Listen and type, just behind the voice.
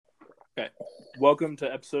Okay. Welcome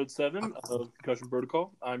to episode 7 of Concussion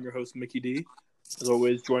Protocol. I'm your host, Mickey D. As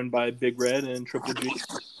always, joined by Big Red and Triple G.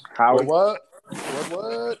 Howard. What?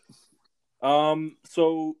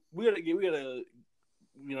 So we gotta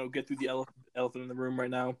get through the elephant in the room right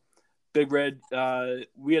now. Big Red,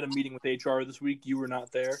 we had a meeting with HR this week. You were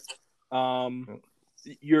not there.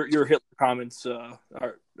 Your Hitler comments are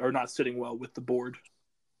not sitting well with the board.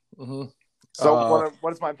 Mm-hmm. So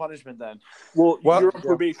what is my punishment then? Well, you're on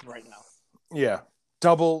probation right now. Yeah,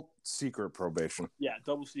 double secret probation. Yeah,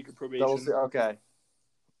 double secret probation. Okay.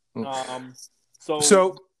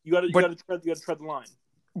 So you gotta tread the line.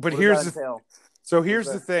 But here's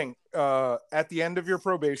the thing. At the end of your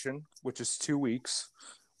probation, which is 2 weeks,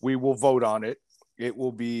 we will vote on it. It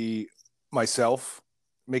will be myself,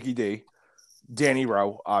 Mickey D, Danny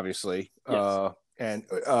Rowe, obviously, yes. And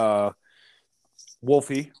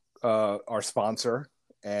Wolfie, our sponsor,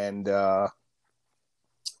 and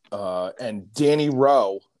Danny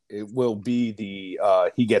Rowe. It will be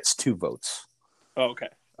he gets 2 votes. Oh, okay.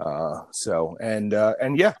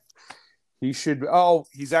 Yeah, he should. Oh,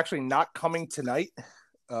 he's actually not coming tonight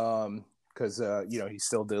because he's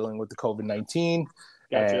still dealing with the COVID-19.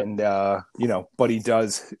 Gotcha. And but he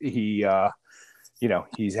does. He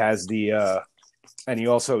has the and he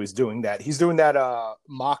also is doing that. He's doing that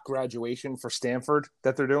mock graduation for Stanford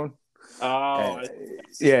that they're doing. Oh,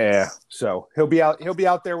 yeah. So he'll be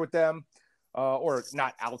out there with them. Or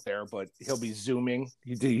not out there, but he'll be Zooming.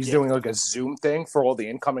 He's doing like a Zoom thing for all the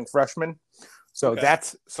incoming freshmen. So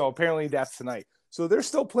apparently that's tonight. So they're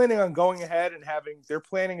still planning on going ahead and they're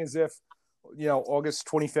planning as if, August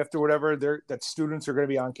 25th or whatever, that students are going to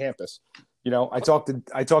be on campus. I talked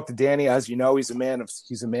to Danny, as you know, he's a man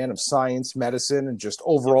of science, medicine, and just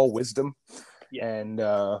overall wisdom. Yeah. And,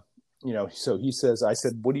 so he says, I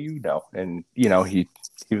said, what do you know? And,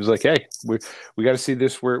 he was like, hey, we got to see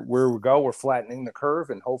this where we go. We're flattening the curve,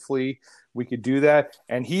 and hopefully we could do that.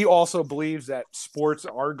 And he also believes that sports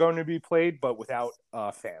are going to be played, but without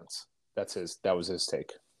fans. That was his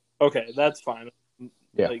take. Okay, that's fine.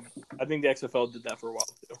 Yeah. I think the XFL did that for a while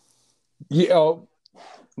too. Yeah,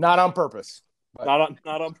 not on purpose. But...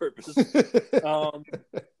 Not on purpose.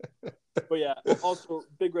 But yeah, also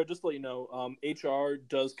Big Red, just to let you know, HR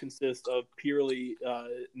does consist of purely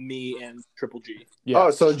me and Triple G. Yeah.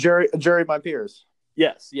 Oh, so jury my peers.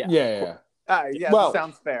 Yes. Yeah. Yeah. Yeah. Well,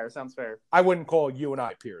 sounds fair. I wouldn't call you and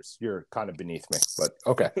I peers. You're kind of beneath me, but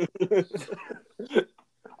okay.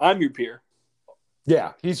 I'm your peer.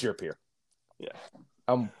 Yeah, he's your peer. Yeah.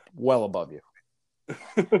 I'm well above you.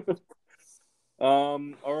 All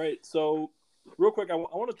right. So, real quick, I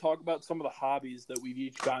want to talk about some of the hobbies that we've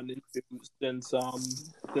each gotten into since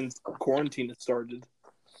quarantine has started.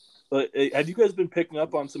 Have you guys been picking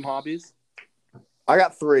up on some hobbies? I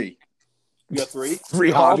got 3. You got 3?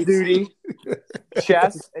 3 Call hobbies? of Duty,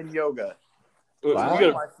 chess, and yoga.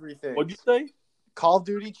 Wow. My 3 things. What'd you say? Call of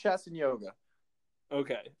Duty, chess, and yoga.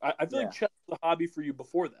 Okay, I feel like chess was a hobby for you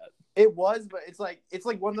before that. It was, but it's like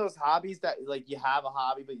one of those hobbies that like you have a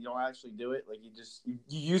hobby, but you don't actually do it. Like you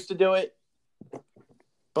used to do it,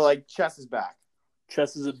 but like chess is back.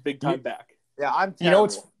 Chess is a big time back. Yeah, I'm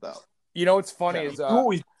terrible, though. What's funny is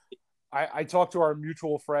I talked to our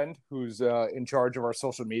mutual friend who's in charge of our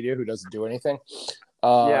social media who doesn't do anything.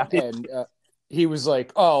 And he was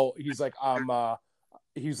like,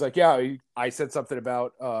 he's like, yeah, I said something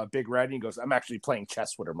about Big Red, and he goes, I'm actually playing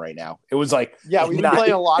chess with him right now. It was like, yeah, we've been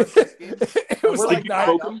playing a lot of chess games. It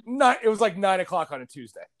was like 9 o'clock on a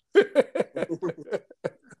Tuesday.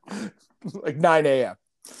 Like 9 a.m.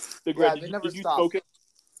 Big Red, did you smoke him?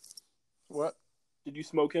 What? Did you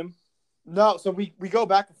smoke him? No, so we go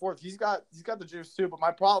back and forth. He's got the juice too, but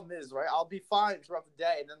my problem is, right, I'll be fine throughout the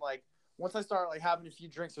day, and then like once I start like having a few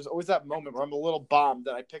drinks, there's always that moment where I'm a little bombed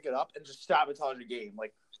that I pick it up and just sabotage a game.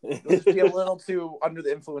 Like you'll just be a little too under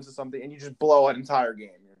the influence of something, and you just blow an entire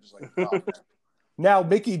game. You're just like, oh, man. Now,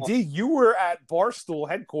 Mickey D, you were at Barstool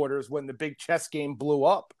headquarters when the big chess game blew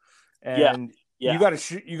up, and you got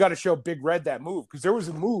to show Big Red that move, because there was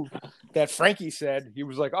a move that Frankie said he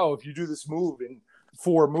was like, oh, if you do this move in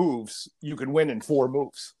 4 moves, you can win in 4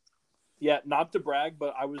 moves. Yeah, not to brag,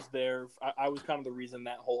 but I was there. I was kind of the reason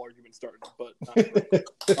that whole argument started. But that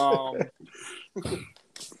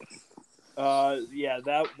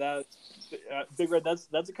Big Red, that's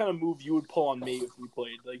the kind of move you would pull on me if we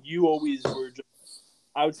played. Like you always were.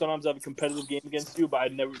 I would sometimes have a competitive game against you, but I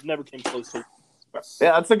never came close to it.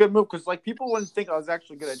 Yeah, that's a good move, because like people wouldn't think I was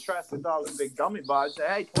actually good at chess. They thought I was a big dummy, but I'd say,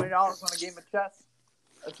 hey, $20 on a game of chess.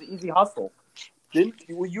 That's an easy hustle.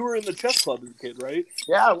 Well, you were in the chess club as a kid, right?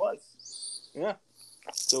 Yeah, I was. Yeah.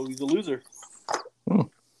 So he's a loser.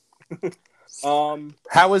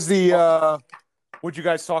 How was the? What'd you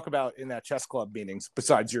guys talk about in that chess club meetings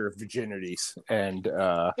besides your virginities and?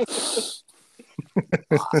 I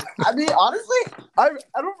mean, honestly, I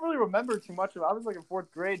don't really remember too much of it. I was like in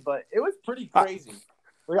fourth grade, but it was pretty crazy.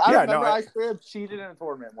 Like, I remember I straight up cheated in a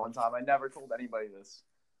tournament one time. I never told anybody this,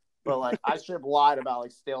 but like I straight up lied about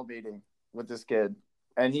like stalemating with this kid,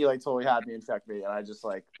 and he like totally had me in checkmate, and I just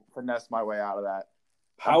like finessed my way out of that.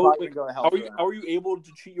 How are you able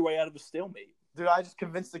to cheat your way out of a stalemate? Dude, I just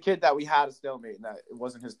convinced the kid that we had a stalemate and that it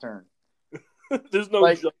wasn't his turn. There's no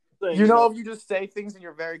like, thing, you know, if you just say things and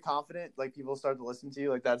you're very confident, like people start to listen to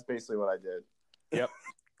you. Like that's basically what I did. Yep.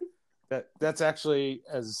 That's actually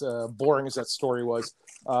as boring as that story was,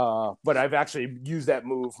 but I've actually used that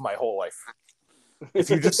move my whole life. If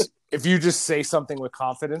you just say something with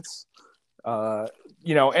confidence,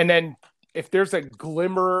 you know, and then if there's a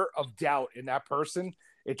glimmer of doubt in that person,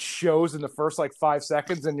 it shows in the first like 5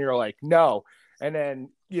 seconds, and you're like, no. And then,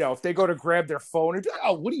 you know, if they go to grab their phone, and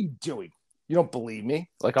oh, what are you doing? You don't believe me?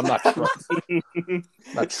 Like I'm not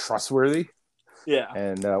not trustworthy. Yeah.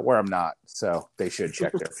 And where I'm not, so they should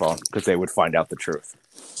check their phone because they would find out the truth.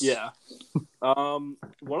 Yeah. One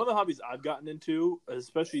of the hobbies I've gotten into,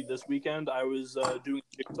 especially this weekend, I was doing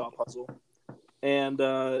a jigsaw puzzle, and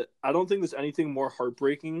I don't think there's anything more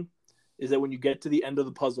heartbreaking is that when you get to the end of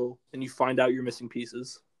the puzzle and you find out you're missing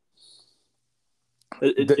pieces.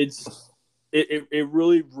 It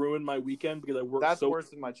really ruined my weekend because I worked. That's worse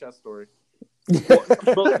than my chess story.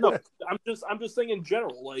 But no, I'm just saying in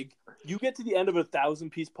general. Like you get to the end of a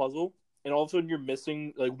 1,000-piece puzzle, and all of a sudden you're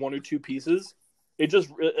missing like 1 or 2 pieces.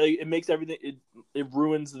 It makes everything. It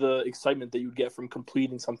ruins the excitement that you get from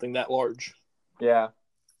completing something that large. Yeah.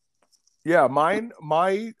 Yeah,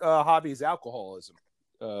 my hobby is alcoholism.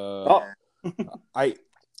 I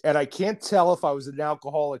can't tell if I was an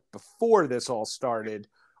alcoholic before this all started,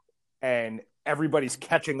 and everybody's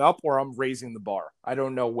catching up, or I'm raising the bar. I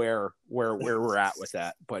don't know where we're at with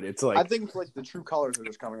that, but it's like I think like the true colors are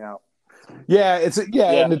just coming out. Yeah,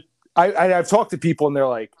 and I've talked to people, and they're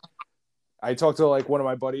like, I talked to like one of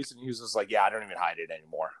my buddies, and he was just like, "Yeah, I don't even hide it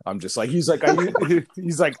anymore. I'm just like," he's like,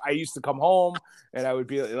 I used to come home, and I would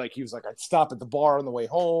be like, he was like, I'd stop at the bar on the way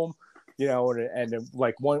home, you know, and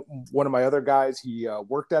like one of my other guys, he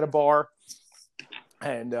worked at a bar,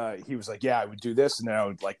 and he was like, "Yeah, I would do this," and then I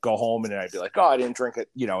would like go home, and then I'd be like, "Oh, I didn't drink it,"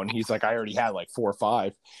 you know, and he's like, "I already had like 4 or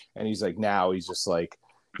 5," and he's like, now he's just like,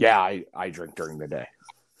 "Yeah, I drink during the day."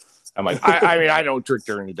 I'm like, I mean, I don't drink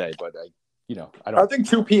during the day, but I think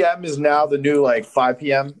 2 p.m. is now the new like 5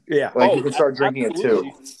 p.m. Yeah, like you can start drinking absolutely.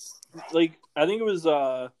 It too. Like I think it was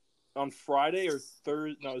on Friday or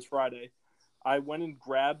Thursday. No, it was Friday. I went and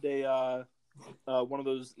grabbed a one of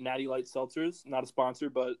those Natty Light seltzers. Not a sponsor,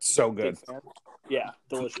 but so good. Yeah,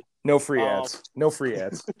 delicious. No free ads. No free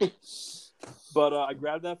ads. But I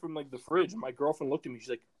grabbed that from like the fridge, and my girlfriend looked at me. She's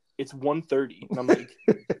like, "It's 1:30," and I'm like,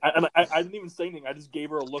 I didn't even say anything. I just gave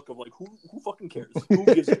her a look of like, who fucking cares? Who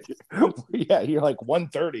gives a shit? Yeah, you're like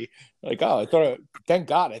 1:30. Like, oh, thank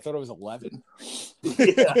God, I thought it was 11.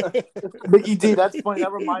 Yeah. Mickey D, that's funny.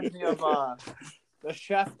 That reminds me of the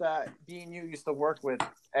chef that D and you used to work with,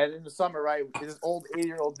 and in the summer, right? This old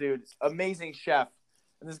 80-year-old dude, amazing chef,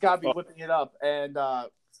 and this guy be whipping it up, and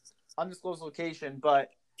undisclosed location, but.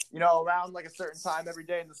 You know, around like a certain time every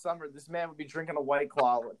day in the summer, this man would be drinking a White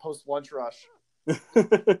Claw post lunch rush.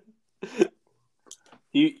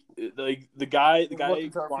 He like the guy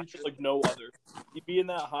watches like no other. He'd be in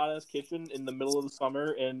that hot ass kitchen in the middle of the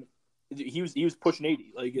summer, and he was pushing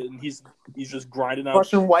 80, like, and he's just grinding out.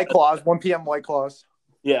 Crushing White Claws, 1 p.m. White Claws.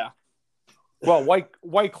 Yeah. Well,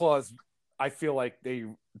 White Claws, I feel like they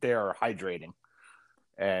are hydrating,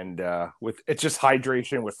 and with it's just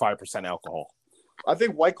hydration with 5% alcohol. I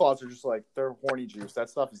think White Claws are just like they're horny juice. That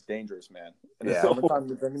stuff is dangerous, man. And the summertime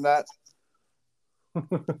you're drinking that.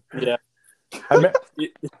 Yeah.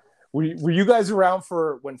 Were you guys around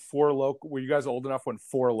for when Four Loko? Were you guys old enough when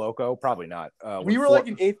Four Loko? Probably not. We were like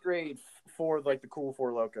in 8th grade for like the cool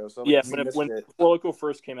Four Loko. So yeah, when Four Loko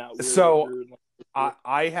first came out.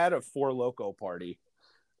 I had a Four Loko party.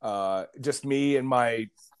 Just me and my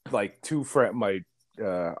like 2 friends.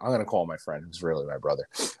 I'm gonna call my friend, who's really my brother,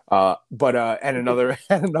 and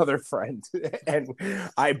another friend, and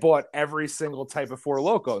I bought every single type of Four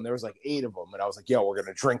Loko, and there was like 8 of them, and I was like, "Yo, we're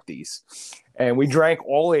gonna drink these," and we drank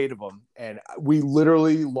all 8 of them, and we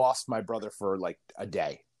literally lost my brother for like a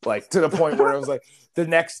day, like to the point where I was like, the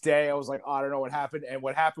next day I was like, oh, I don't know what happened, and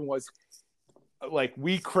what happened was. Like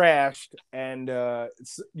we crashed and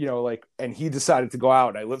and he decided to go out,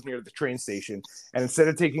 and I lived near the train station, and instead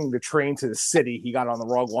of taking the train to the city, he got on the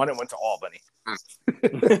wrong one and went to Albany.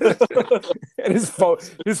 And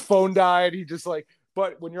his phone died. He just like,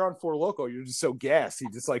 but when you're on Four Loko, you're just so gassed. He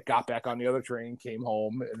just like got back on the other train, came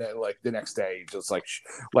home, and then like the next day, he just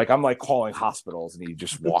like I'm like calling hospitals, and he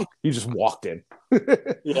just walked in.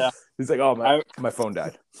 Yeah, he's like, oh my phone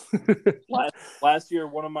died. last year,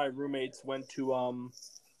 one of my roommates went to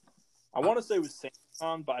I want to say it was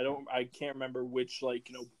Samson, but I can't remember which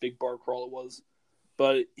big bar crawl it was.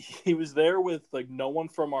 But he was there with like no one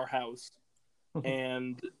from our house,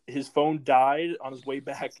 and his phone died on his way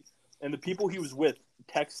back. And the people he was with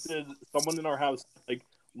texted someone in our house like,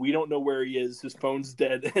 "We don't know where he is. His phone's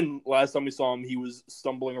dead." And last time we saw him, he was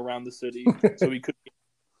stumbling around the city, so he couldn't get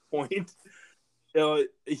to the point.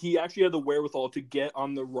 He actually had the wherewithal to get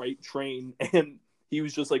on the right train, and he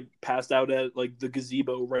was just like passed out at like the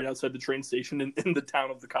gazebo right outside the train station in the town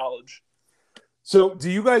of the college. So, do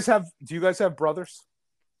you guys have brothers?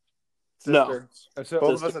 Sisters. No, so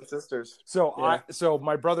both of us have sisters. So Yeah.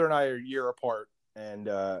 My brother and I are a year apart, and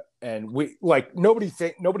we like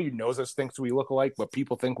nobody knows us thinks we look alike, but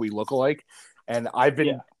people think we look alike. And I've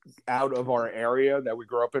been out of our area that we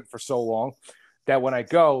grew up in for so long that when I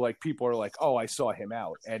go, like people are like, "Oh, I saw him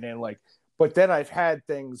out," and then like. But then I've had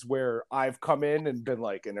things where I've come in and been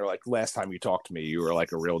like, and they're like, last time you talked to me, you were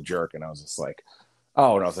like a real jerk. And I was just like,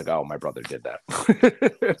 oh, and I was like, oh, my brother did that.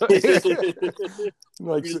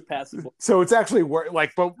 Like, so it's actually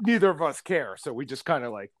like, but neither of us care. So we just kind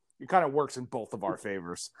of like, it kind of works in both of our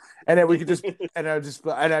favors. And then we could just, and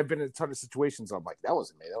I've been in a ton of situations. I'm like, that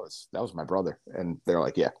wasn't me. That was my brother. And they're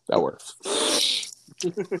like, yeah, that works.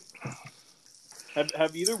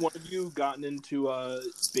 Have either one of you gotten into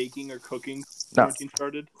baking or cooking since No. quarantine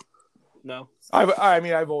started? No.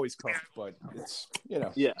 I've always cooked, but it's Yeah.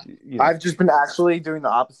 You know. I've just been actually doing the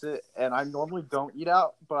opposite, and I normally don't eat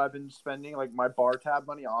out, but I've been spending like my bar tab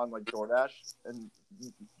money on like DoorDash, and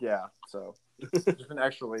yeah, so just been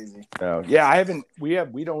extra lazy. Yeah,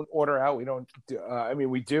 we don't order out. We don't.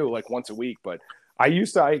 We do like once a week, but I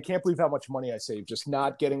can't believe how much money I saved just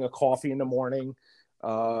not getting a coffee in the morning.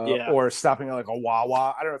 Or stopping at like a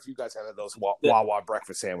Wawa. I don't know if you guys have those Wawa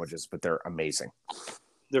breakfast sandwiches, but they're amazing.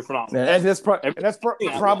 They're phenomenal. And that's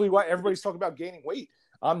probably why everybody's talking about gaining weight.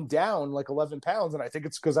 I'm down like 11 pounds, and I think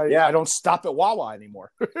it's because I don't stop at Wawa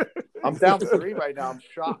anymore. I'm down 3 right now. I'm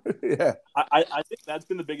shocked. Yeah, I think that's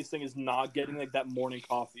been the biggest thing is not getting like that morning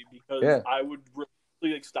coffee because I would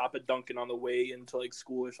really like stop at Dunkin' on the way into like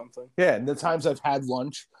school or something. Yeah, and the times I've had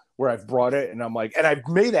lunch where I've brought it and I'm like, and I've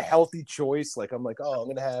made a healthy choice. Like I'm like, oh, I'm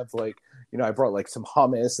gonna have like, I brought like some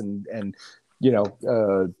hummus and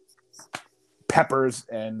peppers,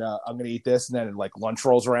 and I'm gonna eat this, and then like lunch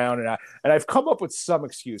rolls around, and I've come up with some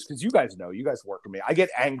excuse because you guys work with me. I get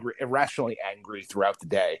irrationally angry throughout the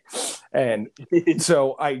day, and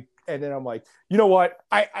so and then I'm like, you know what?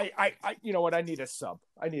 I need a sub.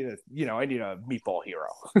 I need a meatball hero.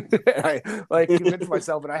 And I like convince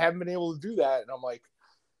myself, and I haven't been able to do that. And I'm like,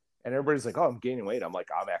 and everybody's like, oh, I'm gaining weight. I'm like,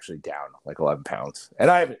 I'm actually down like 11 pounds,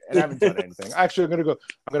 and I haven't done anything. Actually, I'm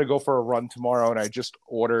gonna go for a run tomorrow, and I just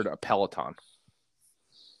ordered a Peloton.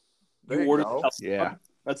 You ordered Yeah,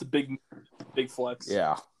 that's a big flex.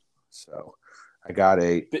 Yeah, so I got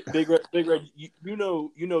a big red. You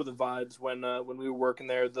know the vibes when we were working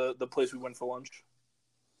there, the place we went for lunch.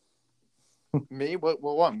 Me? What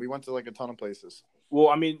one? We went to like a ton of places. Well,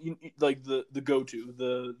 I mean, like the go-to,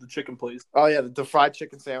 the chicken place. Oh yeah, the fried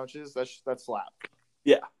chicken sandwiches. That's slap.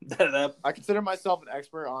 Yeah, I consider myself an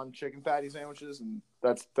expert on chicken patty sandwiches, and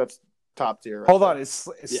that's top tier. Hold on, is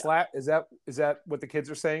slap? Is that what the kids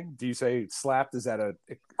are saying? Do you say slapped? Is that a?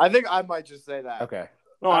 I think I might just say that. Okay.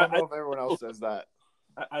 No, I don't know if everyone else says that.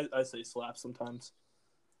 I say slap sometimes.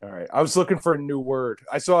 All right, I was looking for a new word.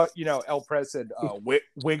 I saw El Prez said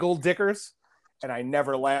wiggle dickers, and I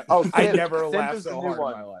never laughed. Oh, simp. I never Simp laughed is so the new hard in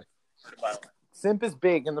one. my life. Simp is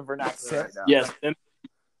big in the vernacular right now. Yes.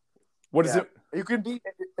 What is it? It could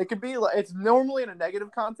be like, it's normally in a negative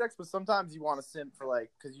context, but sometimes you want to simp for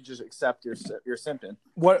like because you just accept you're simping.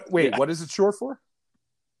 What? Wait, what is it short for?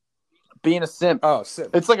 Being a simp. Oh,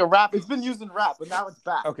 simp. It's like a rap. It's been used in rap, but now it's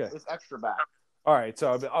back. Okay, it's extra back. All right,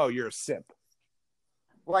 so you're a simp.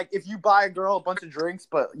 Like if you buy a girl a bunch of drinks,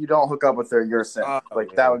 but you don't hook up with her, you're a simp.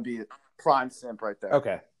 That would be a prime simp right there.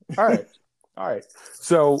 Okay. All right.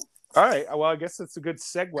 So, all right. Well, I guess that's a good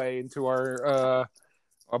segue into our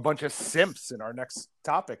a bunch of simps in our next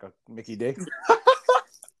topic, Mickey D.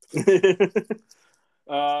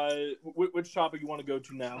 Which topic you want to go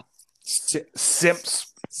to now? Simp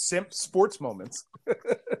sports moments.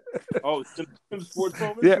 Simp sports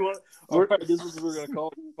moments? Yeah. All right, this is what we're going to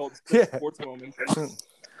call it simp sports moments.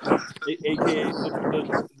 AKA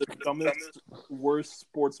the dumbest, worst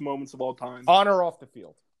sports moments of all time. On or off the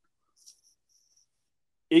field?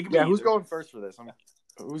 Yeah, who's going first for this?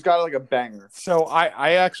 Who's got like a banger? So I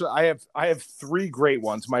have three great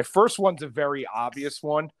ones. My first one's a very obvious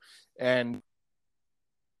one, and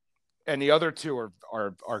the other two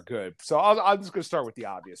are good. So I'm just going to start with the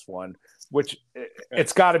obvious one, which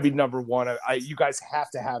it's got to be number one. You guys have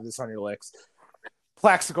to have this on your list.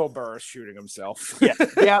 Plaxico Burress shooting himself. Yeah,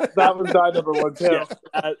 that was my number one too.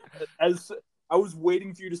 Yeah, as I was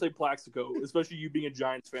waiting for you to say Plaxico, especially you being a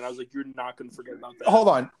Giants fan. I was like, you're not going to forget about that. Hold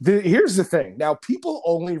on. Here's the thing. Now, people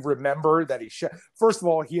only remember that he shot. First of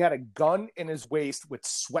all, he had a gun in his waist with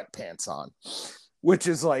sweatpants on, which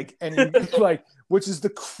is like, which is the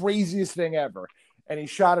craziest thing ever. And he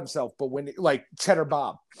shot himself, but like Cheddar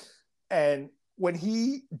Bob. And when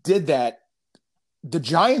he did that, the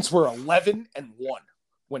Giants were 11-1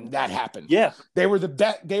 when that happened. Yeah. They were the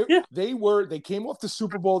best. They came off the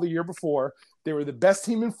Super Bowl the year before. They were the best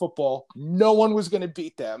team in football. No one was going to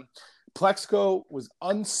beat them. Plaxico was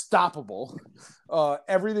unstoppable.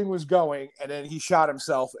 Everything was going, and then he shot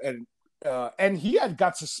himself, and he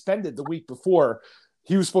got suspended the week before.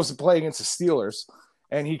 He was supposed to play against the Steelers,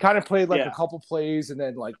 and he kind of played a couple plays, and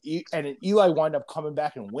then and Eli wound up coming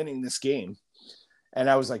back and winning this game. And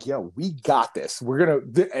I was like, yo, we got this.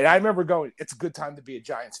 And I remember going, it's a good time to be a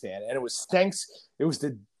Giants fan. And it was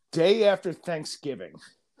the day after Thanksgiving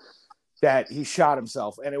that he shot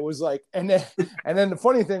himself. And it was like, and then the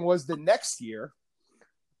funny thing was the next year,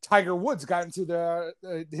 Tiger Woods got into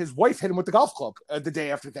his wife hit him with the golf club the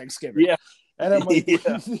day after Thanksgiving. Yeah. And I'm like,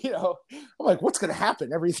 I'm like, what's going to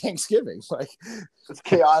happen every Thanksgiving? Like, it's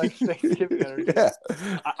chaotic Thanksgiving energy. Yeah.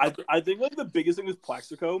 I think like the biggest thing with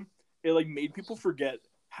Plaxico, it like made people forget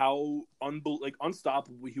how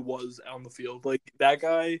unstoppable he was on the field. Like that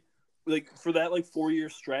guy, like for that 4-year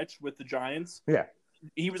stretch with the Giants. Yeah.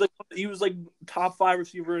 He was like top 5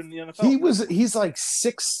 receiver in the NFL. He's like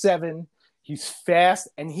 6'7". He's fast,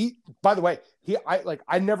 and by the way,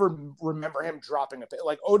 I never remember him dropping a pass.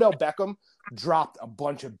 Like Odell Beckham dropped a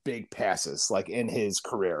bunch of big passes like in his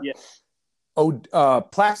career. Yeah.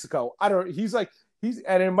 Plaxico, and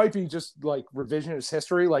it might be just like revisionist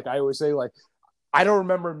history. Like I always say, like I don't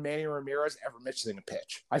remember Manny Ramirez ever missing a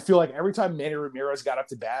pitch. I feel like every time Manny Ramirez got up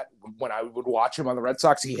to bat, when I would watch him on the Red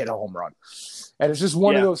Sox, he hit a home run, and it's just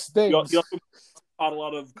one of those things. You also caught a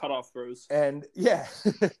lot of cutoff throws, and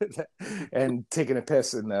and taking a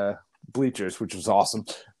piss in the bleachers, which was awesome.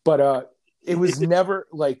 But it was never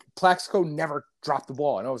like Plaxico never dropped the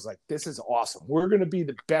ball, and I was like, "This is awesome. We're going to be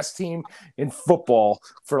the best team in football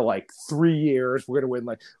for 3 years. We're going to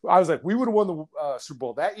win." I was like, we would have won the Super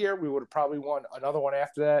Bowl that year. We would have probably won another one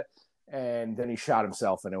after that. And then he shot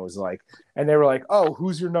himself, and it was like, and they were like, "Oh,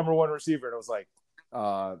 who's your number one receiver?" And it was like,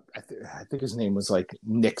 I think his name was like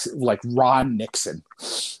Nixon, like Ron Nixon.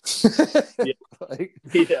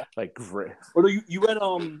 Great. Or you had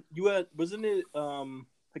wasn't it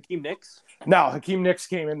Hakeem Nicks? No, Hakeem Nicks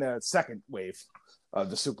came in the second wave of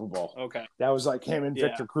the Super Bowl. Okay, that was like him and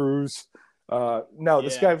Victor Cruz.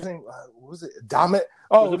 This guy was named, what was it? Dominic.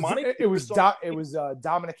 Oh, it was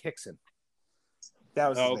Dominic Hickson. That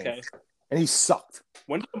was his name. And he sucked.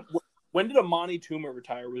 When did Amani Toomer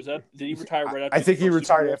retire? Did he retire right after? I think he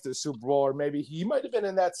retired after the Super Bowl, or maybe he might have been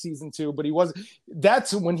in that season too, but he wasn't.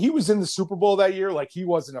 That's when he was in the Super Bowl that year. Like he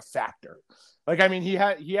wasn't a factor. Like I mean, he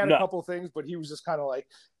had a couple of things, but he was just kind of like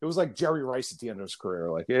it was like Jerry Rice at the end of his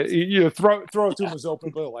career. Like throw it to him was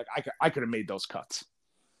open, but like I could have made those cuts.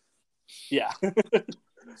 Yeah.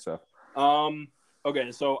 So.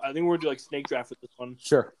 Okay, so I think we're gonna do snake draft with this one.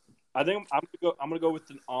 Sure. I think I'm gonna go with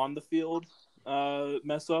an on the field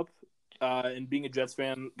mess up. And being a Jets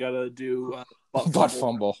fan, gotta do butt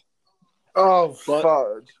fumble. Oh,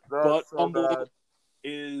 fudge! Butt fumble bad.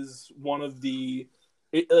 Is one of the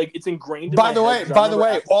it's ingrained. By the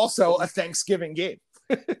way, also a Thanksgiving game.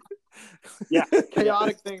 Yeah,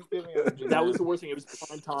 chaotic Thanksgiving. That was the worst thing. It was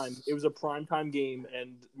prime time. It was a prime time game,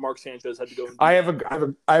 and Mark Sanchez had to go. I have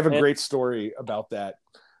a great story about that.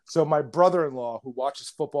 So my brother-in-law, who watches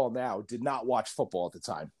football now, did not watch football at the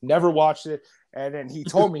time. Never watched it. And then he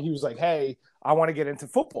told me, he was like, "Hey, I want to get into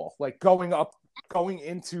football." Like going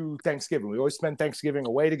into Thanksgiving. We always spend Thanksgiving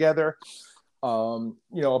away together, up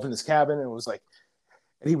in this cabin. And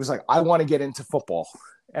he was like, "I want to get into football."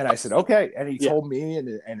 And I said, "Okay." And he told me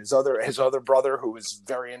and his other brother, who was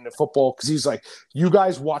very into football, because he's like, "You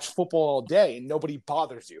guys watch football all day and nobody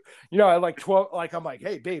bothers you." At like 12, like I'm like,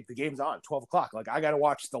 "Hey, babe, the game's on 12 o'clock. Like I got to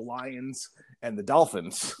watch the Lions and the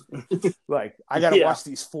Dolphins. Like I got to watch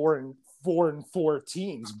these 4 4-4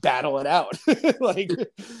 teams battle it out, like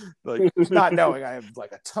not knowing I have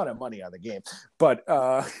like a ton of money on the game, but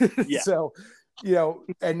so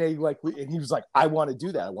and and he was like, I want to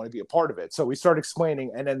do that. I want to be a part of it. So we started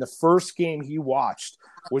explaining, and then the first game he watched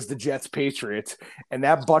was the Jets Patriots, and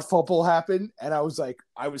that butt fumble happened, and I was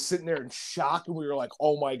sitting there in shock, and we were like,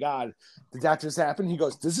 oh my god, did that just happen? He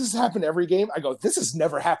goes, does this happen every game? I go, this has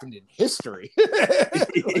never happened in history.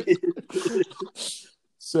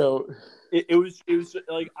 So it was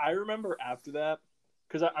like, I remember after that,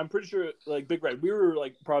 because I'm pretty sure, like, Big Red, we were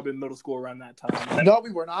like probably in middle school around that time. No,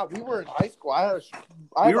 we were not. We were in high school. I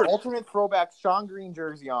had an alternate throwback Sean Green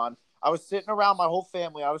jersey on. I was sitting around my whole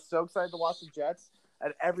family. I was so excited to watch the Jets,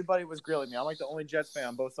 and everybody was grilling me. I'm like the only Jets fan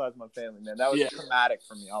on both sides of my family, man. That was traumatic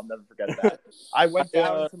for me. I'll never forget that. I went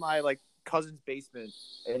down into my like cousin's basement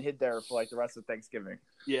and hid there for like the rest of Thanksgiving.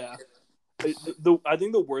 Yeah. I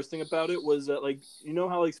think the worst thing about it was that, like, you know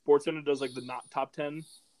how like SportsCenter does like the not top 10?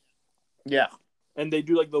 Yeah. And they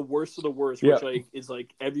do like the worst of the worst, which like is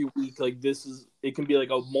like every week, like it can be like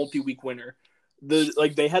a multi-week winner.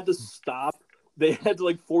 They had to stop. They had to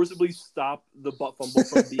like forcibly stop the butt fumble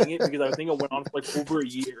from being it, because I think it went on for like over a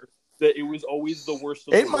year. That it was always the worst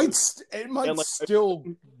of the worst. It might still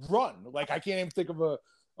run. Like, I can't even think of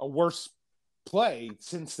a worse play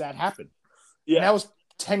since that happened. Yeah, and that was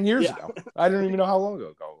 10 years ago. I don't even know how long ago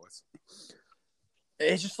it was.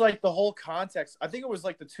 It's just like the whole context. I think it was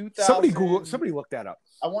like the 2000. Somebody look that up.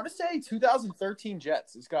 I want to say 2013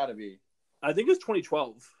 Jets. It's got to be. I think it was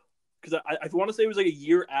 2012, because I want to say it was like a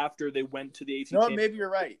year after they went to the AFC. No, maybe you're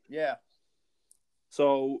right. Yeah.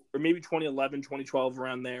 So, or maybe 2011, 2012,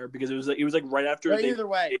 around there, because it was like right after. But either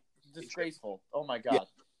way, disgraceful. Oh my god.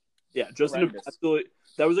 Yeah, just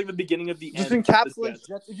that was like the beginning of the just end. Just encapsulate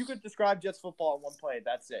Jets. If you could describe Jets football in one play,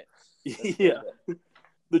 that's it.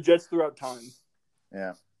 The Jets throughout time.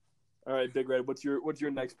 Yeah. All right, Big Red. What's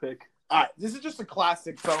your next pick? All right, this is just a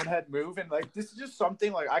classic bonehead move, and like this is just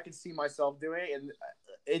something like I can see myself doing, and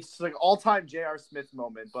it's like all-time J.R. Smith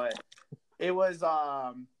moment. But it was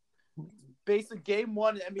basically game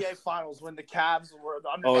one in NBA Finals when the Cavs were the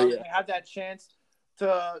underdog. They had that chance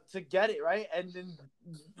to get it right, and then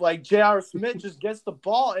like J.R. Smith just gets the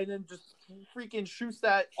ball and then just freaking shoots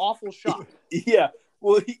that awful shot. Yeah,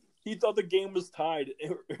 well he thought the game was tied.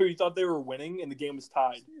 He thought they were winning, and the game was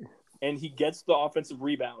tied. And he gets the offensive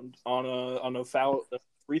rebound on a foul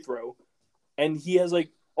free throw, and he has like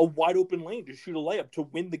a wide open lane to shoot a layup to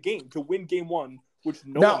win the game, to win game one, which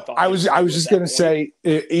one thought. I was just gonna say,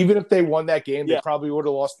 even if they won that game, they probably would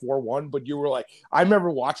have lost 4-1. But you were like, I remember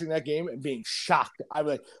watching that game and being shocked. I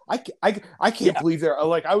was like, I can't believe they're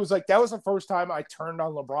like, I was like, that was the first time I turned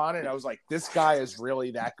on LeBron, and I was like, this guy is really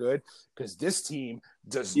that good, because this team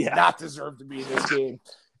does not deserve to be in this game.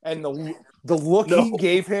 And the look he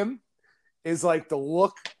gave him is like the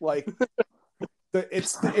look like.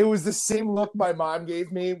 It was the same look my mom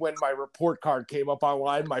gave me when my report card came up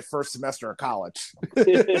online my first semester of college.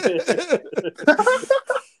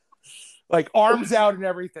 Like arms out and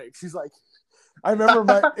everything. She's like, I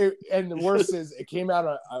remember and the worst is it came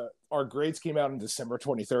out, our grades came out on December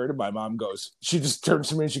 23rd, and my mom goes, she just turns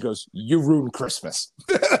to me and she goes, you ruined Christmas.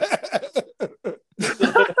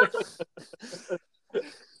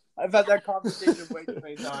 I've had that conversation way too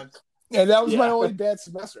many times. And that was my only bad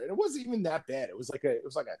semester, and it wasn't even that bad. It was like a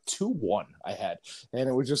 2-1 I had, and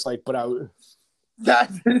it was just like, but I was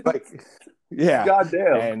like,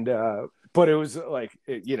 goddamn. And but it was like,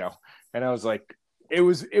 and I was like, it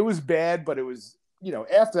was bad, but it was,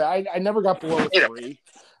 after I never got below a 3.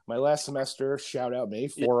 My last semester, shout out me,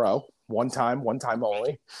 4.0, one time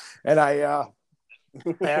only, and I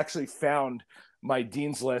actually found my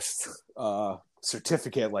dean's list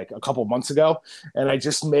certificate like a couple months ago, and I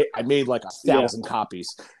made like 1,000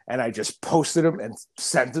 copies, and I just posted them and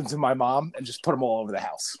sent them to my mom and just put them all over the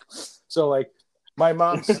house. So like my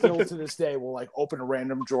mom still to this day will like open a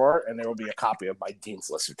random drawer and there will be a copy of my dean's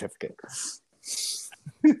list certificate.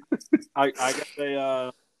 I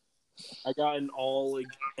got an all like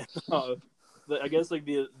I guess like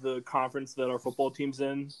the conference that our football team's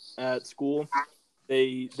in at school.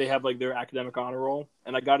 They have like their academic honor roll,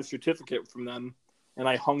 and I got a certificate from them, and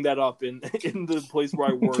I hung that up in the place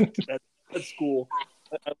where I worked at school.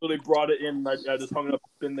 I literally brought it in. I just hung it up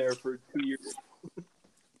in there for 2 years.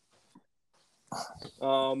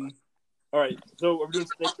 All right. So are we doing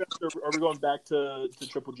snake draft, or are we going back to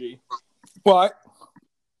Triple G? Well,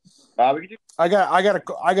 I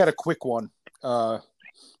got a quick one. So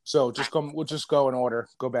we'll just go in order.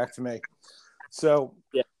 Go back to me. So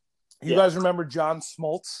you guys remember John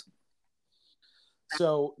Smoltz?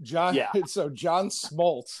 So John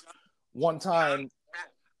Smoltz one time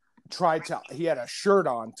he had a shirt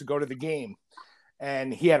on to go to the game,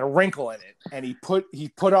 and he had a wrinkle in it, and he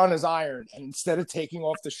put on his iron, and instead of taking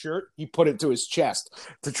off the shirt, he put it to his chest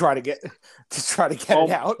to try to get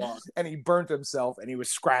it out, and he burnt himself, and he was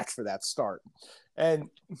scratched for that start. And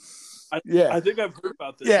I think I've heard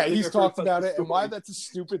about this. Yeah, he's talked about it, and why that's a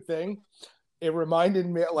stupid thing. It reminded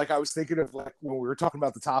me, like, I was thinking of, like, when we were talking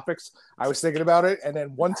about the topics, I was thinking about it. And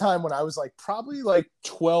then one time when I was like probably like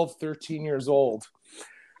 12, 13 years old,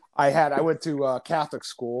 I went to Catholic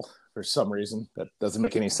school for some reason. That doesn't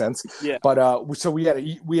make any sense. Yeah. But so we had a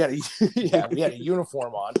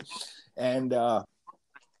uniform on, and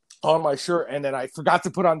on my shirt, and then I forgot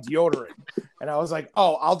to put on deodorant. And I was like,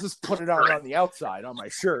 oh, I'll just put it on the outside on my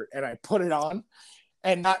shirt. And I put it on.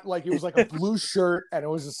 And not like it was like a blue shirt, and it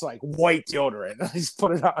was just like white deodorant. And I just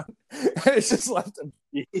put it on, and it's just left him.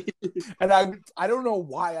 And I don't know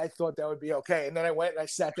why I thought that would be okay. And then I went and I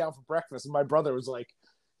sat down for breakfast, and my brother was like,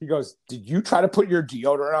 he goes, "Did you try to put your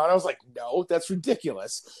deodorant on?" I was like, "No, that's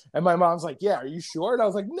ridiculous." And my mom's like, "Yeah, are you sure?" And I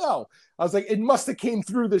was like, "No." I was like, "It must have came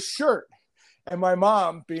through the shirt." And my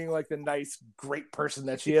mom, being like the nice, great person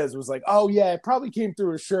that she is, was like, "Oh yeah, it probably came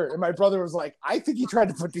through his shirt." And my brother was like, "I think he tried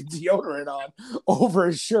to put the deodorant on over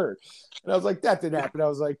his shirt." And I was like, "That didn't happen." I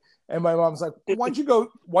was like, and my mom's like, "Why don't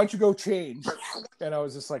you go change?" And I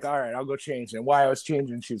was just like, "All right, I'll go change." And while I was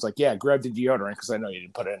changing, she was like, "Yeah, grab the deodorant because I know you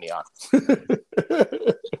didn't put any on."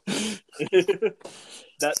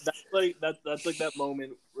 That's like that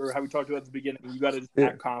moment where how we talked about at the beginning. You got to just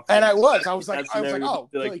act confident. And I was like, oh,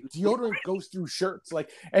 like deodorant goes through shirts,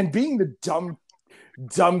 like, and being the dumb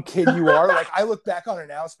kid you are, like, I look back on it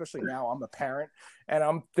now, especially now I'm a parent, and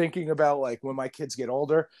I'm thinking about like when my kids get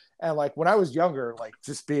older, and like when I was younger, like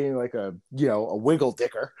just being like a wiggle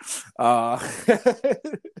dicker,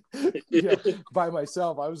 by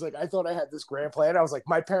myself. I was like, I thought I had this grand plan. I was like,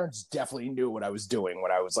 my parents definitely knew what I was doing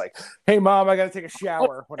when I was like, "Hey mom, I got to take a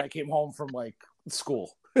shower," when I came home from like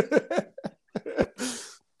school.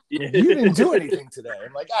 You didn't do anything today.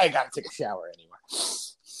 I'm like, I got to take a shower anyway.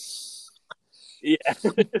 Yeah.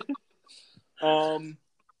 All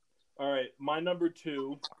right. My number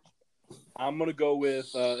 2, I'm gonna go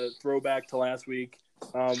with throwback to last week.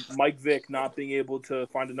 Mike Vick not being able to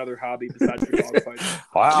find another hobby besides your dogfighting.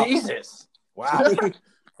 Wow. Jesus. Wow.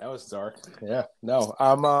 That was dark. Yeah.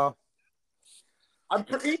 No.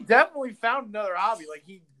 He definitely found another hobby. Like,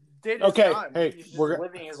 he did his time. Hey, he's just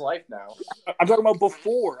living his life now. I'm talking about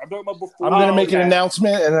before. I'm going to make an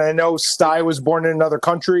announcement, and I know Sty was born in another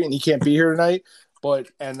country, and he can't be here tonight.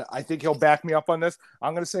 And I think he'll back me up on this.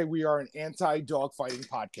 I'm going to say we are an anti-dogfighting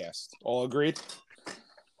podcast. All agreed?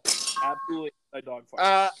 Absolutely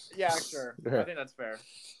anti-dogfighting. Yeah, sure. I think that's fair.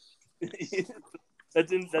 That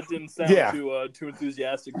didn't sound too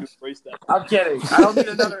enthusiastic to embrace that. I'm kidding. I don't need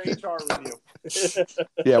another HR review.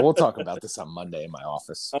 Yeah, we'll talk about this on Monday in my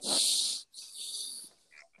office.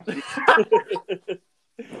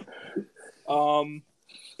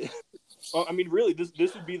 Well, I mean, really, this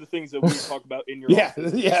would be the things that we would talk about in your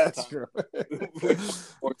office. Yeah, that's true.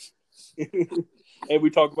 And we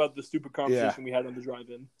talk about the stupid conversation we had on the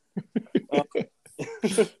drive-in.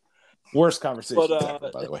 Worst conversation ever,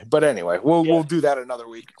 by the way. But anyway, we'll do that another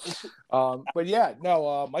week. But yeah,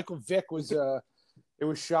 no, Michael Vick was it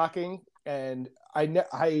was shocking, and I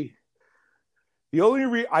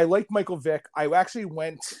like Michael Vick.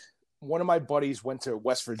 One of my buddies went to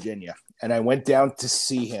West Virginia, and I went down to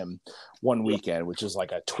see him one weekend, which is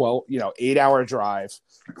like a 8-hour drive.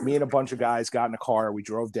 Me and a bunch of guys got in a car. We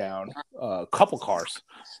drove down a couple cars.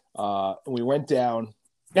 We went down.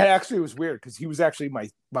 And actually, it was weird because he was actually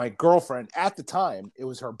my girlfriend at the time. It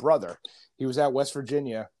was her brother. He was at West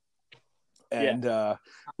Virginia, and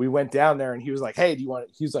we went down there. And he was like, "Hey, do you want?"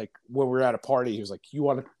 He was like, when we were at a party, he was like, "You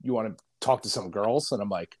want to talk to some girls?" And I'm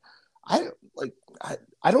like,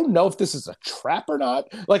 I don't know if this is a trap or not.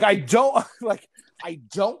 Like, I don't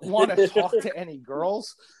want to talk to any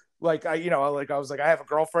girls. Like, I was like, I have a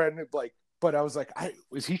girlfriend. Like, but I was like,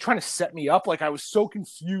 was he trying to set me up? Like, I was so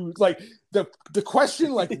confused. Like, the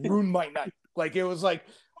question like ruined my night. Like, it was like,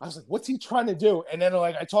 I was like, what's he trying to do? And then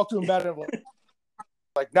like I talked to him about it.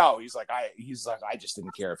 Like, no, he's like, I just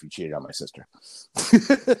didn't care if you cheated on my sister.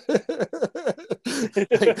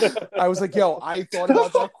 I was like, yo, I thought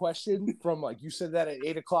about that question from like, you said that at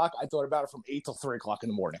 8:00. I thought about it from 8 till 3:00 in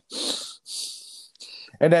the morning.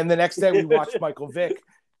 And then the next day we watched Michael Vick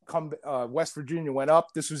West Virginia went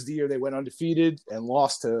up. This was the year they went undefeated and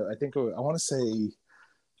lost to, I want to say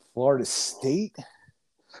Florida State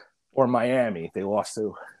or Miami. They lost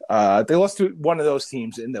to one of those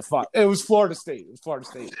teams in the it was Florida State.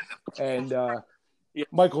 And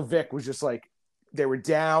Michael Vick was just like, they were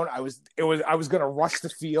down. I was gonna rush the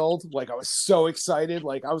field. Like I was so excited.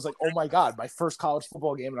 Like I was like, oh my God, my first college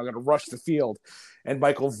football game, and I'm gonna rush the field. And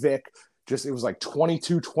Michael Vick it was like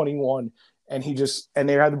 22-21. And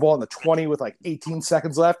they had the ball in the 20 with like 18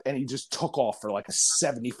 seconds left, and he just took off for like a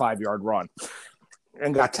 75-yard run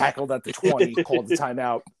and got tackled at the 20, called the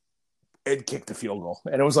timeout, and kicked the field goal.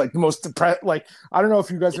 And it was like the most like, I don't know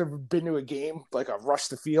if you guys have ever been to a game, like a rush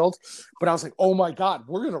the field, but I was like, oh my God,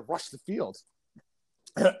 we're going to rush the field.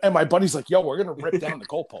 And my buddy's like, yo, we're going to rip down the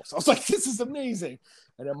goalpost. I was like, this is amazing.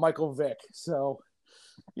 And then Michael Vick. So,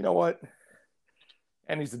 you know what?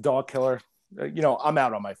 And he's a dog killer. I'm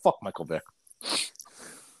out on my fuck Michael Vick.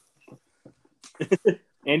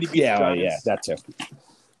 Andy beats yeah, that too.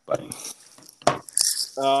 But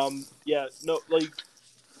like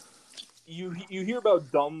you hear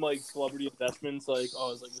about dumb like celebrity investments, like it's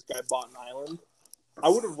like this guy bought an island. I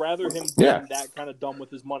would have rather him done that kind of dumb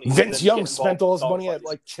with his money. Vince Young spent all his money at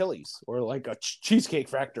like Chili's or like a cheesecake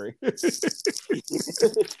factory.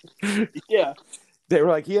 Yeah. They were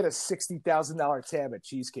like, he had a $60,000 tab at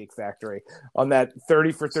Cheesecake Factory on that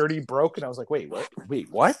 30 for 30 broke. And I was like, wait,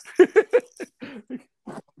 what?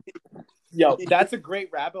 Yo, that's a great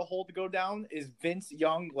rabbit hole to go down is Vince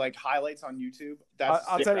Young, like highlights on YouTube.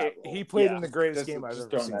 I'll tell you, he played in the greatest game I've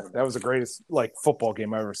ever seen. That was the greatest like football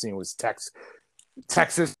game I've ever seen was Texas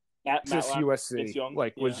USC. Young,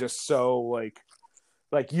 was just so like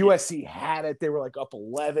USC had it. They were like up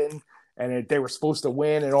 11. And they were supposed to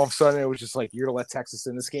win, and all of a sudden it was just like, you're going to let Texas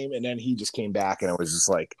in this game, and then he just came back, and it was just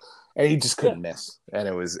like, and he just couldn't miss, and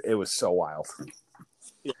it was so wild.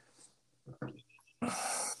 Yeah.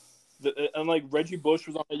 And like Reggie Bush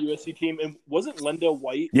was on the USC team, and wasn't Lendell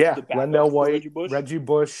White? Yeah, Lendell White, Reggie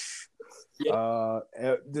Bush. Yeah.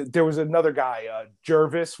 There was another guy,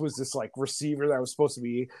 Jervis was this like receiver that was supposed to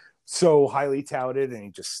be so highly touted, and he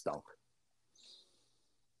just stunk.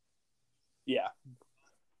 Yeah.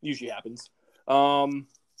 Usually happens. All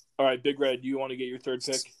right, Big Red, do you want to get your third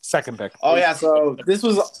pick? Second pick. Oh yeah, so this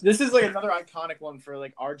is like another iconic one for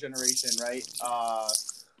like our generation, right?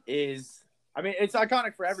 It's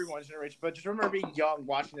iconic for everyone's generation, but just remember being young,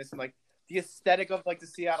 watching this, and like the aesthetic of like the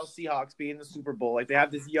Seattle Seahawks being in the Super Bowl. Like they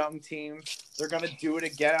have this young team, they're gonna do it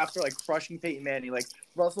again after like crushing Peyton Manning. Like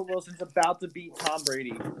Russell Wilson's about to beat Tom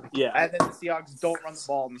Brady. Yeah, and then the Seahawks don't run the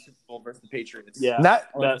ball in the Super Bowl versus the Patriots. Yeah, not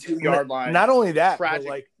on the 2-yard line. Not only that, tragic, but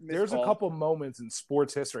like there's a couple moments in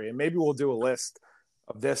sports history, and maybe we'll do a list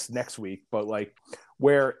of this next week, but like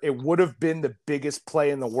where it would have been the biggest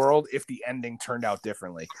play in the world if the ending turned out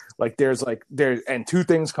differently. Like there's and two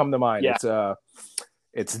things come to mind. Yeah.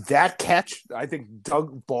 It's that catch I think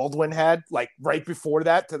Doug Baldwin had like right before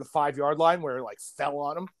that to the 5-yard line where it like fell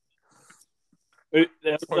on him.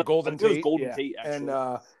 Or Golden Tate. Tate,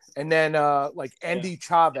 actually. And then like Andy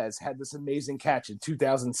Chavez had this amazing catch in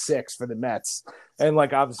 2006 for the Mets. And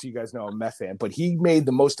like obviously you guys know I'm a Met fan, but he made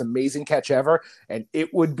the most amazing catch ever. And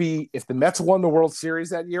it would be if the Mets won the World Series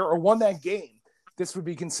that year or won that game, this would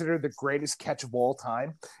be considered the greatest catch of all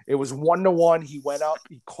time. It was 1-1. He went up,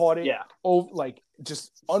 he caught it. Yeah. Oh, like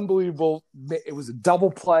just unbelievable. It was a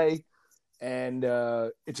double play, and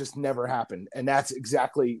it just never happened. And that's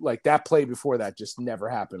exactly like that play before that just never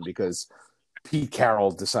happened because Pete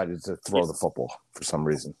Carroll decided to throw the football for some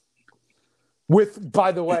reason. With,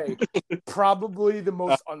 by the way, probably the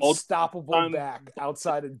most unstoppable back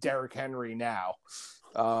outside of Derrick Henry now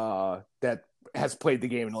that has played the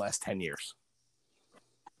game in the last 10 years.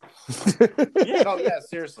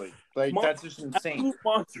 Seriously. Like that's just insane.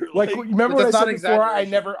 Monster. Like remember what I said before? I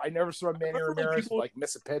never saw Manny Ramirez like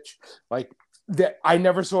miss a pitch. Like that I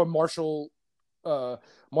never saw Marshawn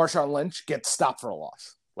Lynch get stopped for a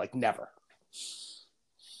loss. Like never.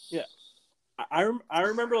 Yeah. I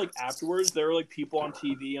remember like afterwards there were like people on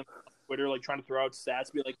TV and Twitter like trying to throw out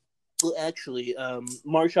stats, be like, well actually,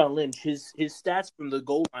 Marshawn Lynch, his stats from the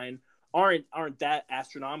goal line aren't that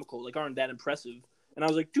astronomical, like aren't that impressive. And I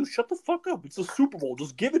was like, dude, shut the fuck up. It's a Super Bowl.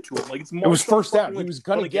 Just give it to him. Like it was first down. He was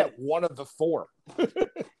gonna get one of the 4.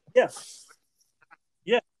 Yeah.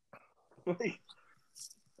 Yeah.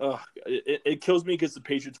 It kills me because the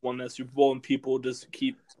Patriots won that Super Bowl and people just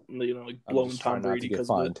keep like blowing Tom Brady because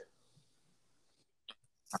of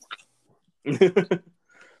it.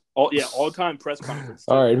 All-time press conference.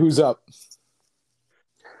 All right, who's up?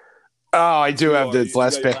 Oh, I do have the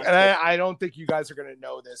last pick, and I don't think you guys are going to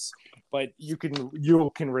know this, but you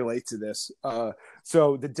can relate to this.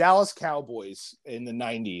 So the Dallas Cowboys in the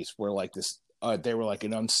 90s were like this. They were like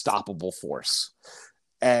an unstoppable force.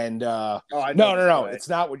 And no, it's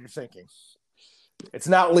not what you're thinking. It's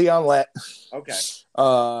not Leon Lett. Okay.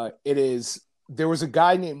 It is. There was a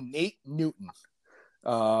guy named Nate Newton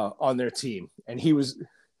on their team, and he was,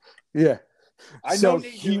 yeah. I So know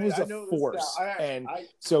he was I a know this force, now. and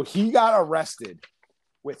so he got arrested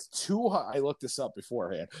with I looked this up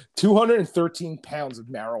beforehand. 213 pounds of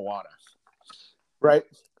marijuana. Right?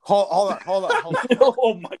 Hold on.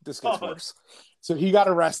 Oh my This God. gets worse. So he got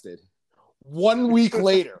arrested. 1 week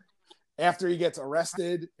later, after he gets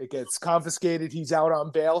arrested, it gets confiscated. He's out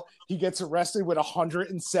on bail. He gets arrested with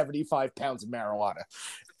 175 pounds of marijuana.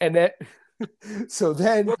 And then, so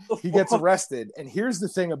then he gets arrested. And here's the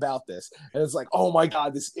thing about this. And it's like, oh my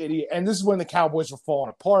God, this idiot. And this is when the Cowboys were falling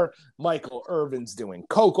apart. Michael Irvin's doing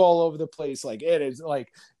coke all over the place. Like, it is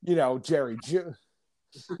like, Jerry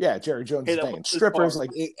Jones is banging strippers. Like,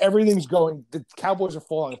 everything's going, the Cowboys are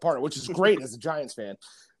falling apart, which is great as a Giants fan.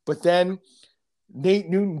 But then Nate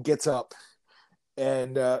Newton gets up.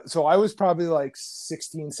 And so I was probably like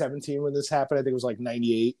 16, 17 when this happened. I think it was like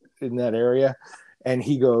 98 in that area. And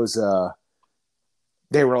he goes,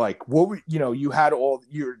 they were like,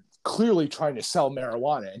 you're clearly trying to sell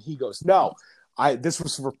marijuana. And he goes, no, this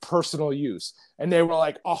was for personal use. And they were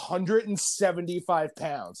like 175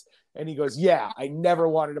 pounds. And he goes, yeah, I never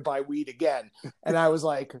wanted to buy weed again. And I was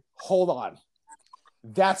like, hold on.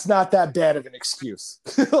 That's not that bad of an excuse.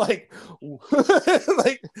 like It's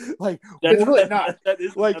really not.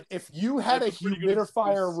 Like, if you had a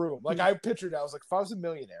humidifier room, like I pictured, I was like, if I was a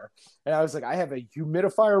millionaire and I was like, I have a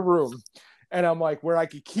humidifier room and I'm like, where I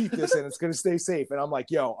could keep this and it's going to stay safe. And I'm like,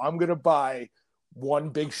 yo, I'm going to buy one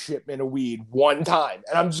big shipment of weed one time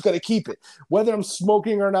and I'm just going to keep it, whether I'm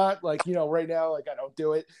smoking or not. Like, right now, like I don't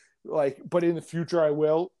do it, like, but in the future I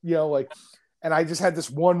will, and I just had this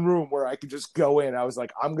one room where I could just go in. I was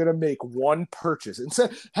like, I'm going to make one purchase. And so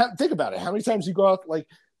think about it. How many times you go out like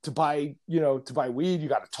to buy weed, you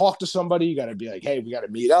got to talk to somebody. You got to be like, hey, we got to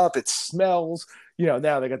meet up. It smells,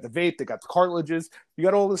 now they got the vape, they got the cartridges, you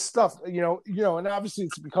got all this stuff, and obviously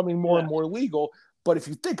it's becoming more and more legal. But if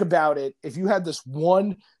you think about it, if you had this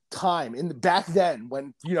one time back then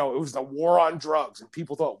when, it was the war on drugs and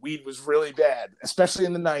people thought weed was really bad, especially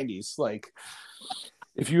in the 90s, like,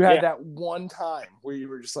 if you had that one time where you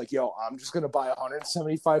were just like, yo, I'm just going to buy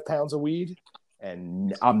 175 pounds of weed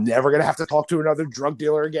and I'm never going to have to talk to another drug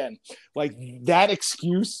dealer again. Like, that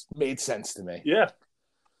excuse made sense to me. Yeah.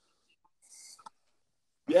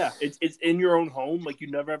 Yeah. It's in your own home. Like,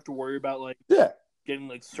 you never have to worry about getting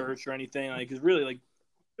like searched or anything. Like, because really, like,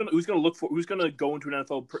 who's going to go into an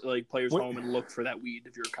NFL player's home and look for that weed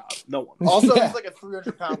if you're a cop? No one. Also, he's like a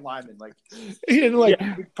 300-pound lineman. Like,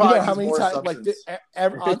 how many times? Like,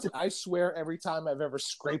 I swear, every time I've ever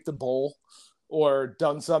scraped a bowl or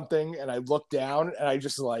done something, and I look down, and I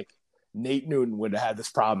just like, Nate Newton would have had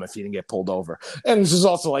this problem if he didn't get pulled over. And this is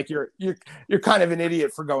also like you're kind of an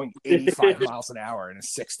idiot for going 85 miles an hour in a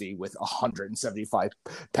 60 with 175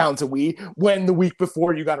 pounds of weed when the week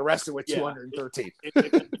before you got arrested with 213.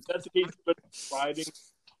 If that's the case,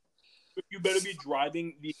 you better be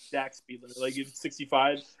driving the exact speed limit. Like, if it's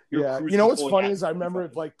 65, what's funny is I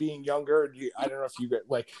remember like being younger. I don't know if you get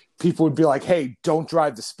like people would be like, "Hey, don't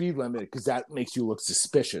drive the speed limit because that makes you look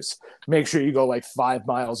suspicious. Make sure you go like 5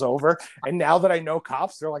 miles over." And now that I know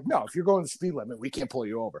cops, they're like, "No, if you're going the speed limit, we can't pull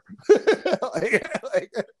you over."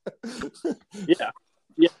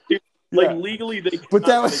 Legally, they. But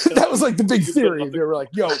that was like the big theory. They were like,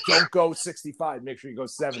 "Yo, don't go 65. Make sure you go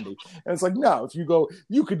 70." And it's like, no, if you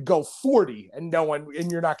could go 40, and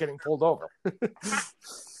and you're not getting pulled over.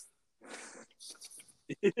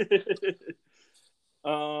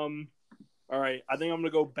 All right. I think I'm gonna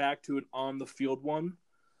go back to an on the field one.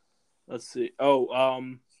 Let's see. Bill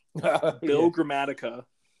Gramatica.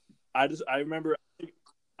 I remember.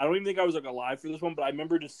 I don't even think I was like alive for this one, but I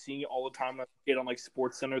remember just seeing it all the time. Like, on like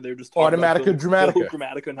Sports Center, they were just talking about Bill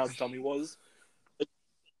Gramatica and how dumb he was.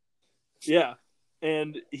 Yeah,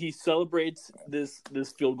 and he celebrates this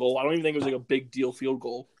field goal. I don't even think it was like a big deal field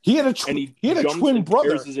goal. He had a twin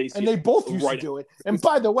brother, and they both used to do it. And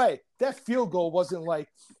by the way, that field goal wasn't like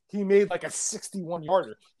he made like a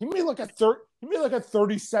 61-yarder. He made like a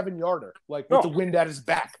 37-yarder, like with the wind at his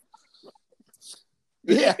back.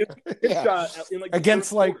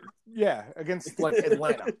 Against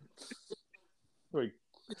Atlanta.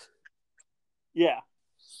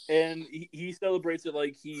 And he celebrates it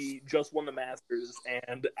like he just won the Masters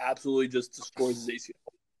and absolutely just destroys his ACL.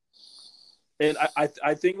 And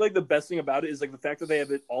I think like the best thing about it is like the fact that they have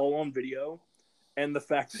it all on video, and the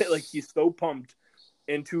fact that like he's so pumped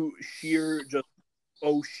into sheer just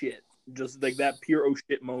oh shit, just like that pure oh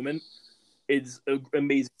shit moment is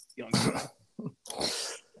amazing.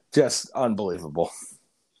 Just unbelievable.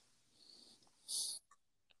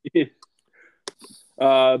 Big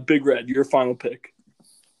Red, your final pick.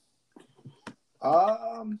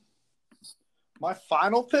 My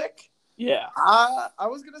final pick. Yeah. I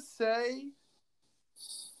was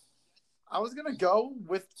gonna go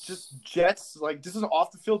with just Jets. Like, this isn't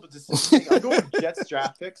off the field, but this is I'm going with Jets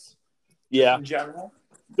draft picks. Yeah. In general.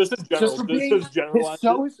 Just in general. Just generalize it's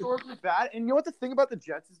so historically bad. And you know what the thing about the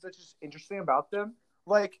Jets is that's just interesting about them?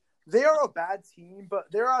 Like, they are a bad team, but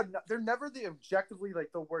they're never the objectively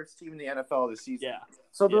like the worst team in the NFL this season. Yeah.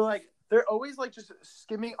 So they're always like just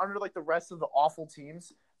skimming under like the rest of the awful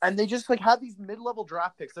teams, and they just like have these mid-level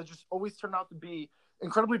draft picks that just always turn out to be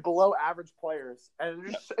incredibly below average players,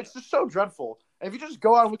 and it's just so dreadful. And if you just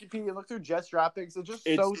go on Wikipedia and look through Jets draft picks, it's just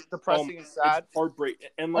so depressing and sad. It's heartbreaking.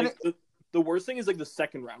 And like the worst thing is like the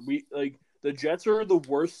second round. The Jets are the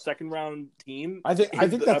worst second round team. I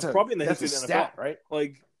think that's probably in the history of the stat, NFL. right?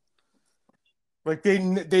 Like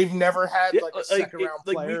they've never had like a second round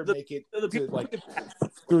player make it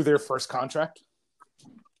through their first contract.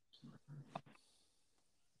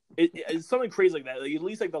 It's something crazy like that. Like, at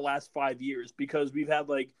least like the last 5 years, because we've had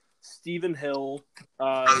like Stephen Hill,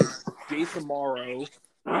 Jason Morrow.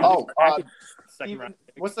 What's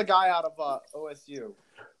the guy out of OSU?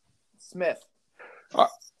 Smith. All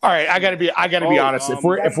right, I gotta be honest.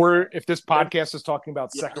 If this podcast is talking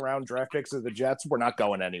about second round draft picks of the Jets, we're not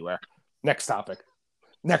going anywhere. Next topic.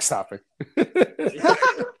 But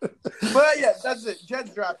yeah, that's it.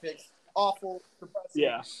 Jets draft picks, awful,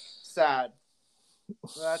 depressing, sad.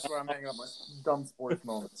 That's where I'm hanging up my dumb sports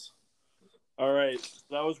moments. All right,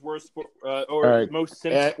 that was worst most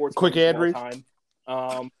sports. Quick ad read.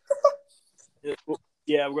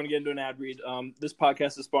 Yeah, we're going to get into an ad read. This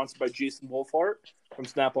podcast is sponsored by Jason Wolfhart from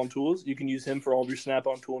Snap-on Tools. You can use him for all of your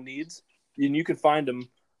Snap-on tool needs. And you can find him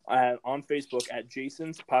on Facebook at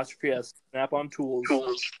Jason's _S Snap-on Tools.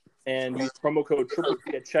 And use promo code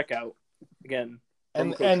TRIPLE at checkout. Again,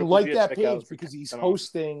 and like that page because he's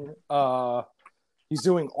hosting he's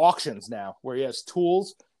doing auctions now where he has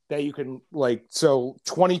tools that you can so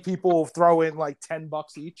 20 people throw in like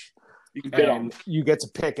 $10 each. You can bid on. You get to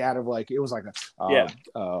pick out of it was like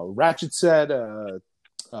a ratchet set,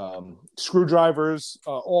 screwdrivers,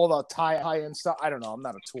 all the high end stuff. I don't know. I'm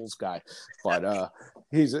not a tools guy, but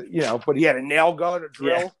he's but he had a nail gun, a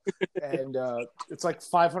drill, and it's like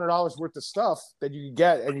 $500 worth of stuff that you could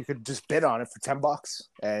get, and you could just bid on it for $10.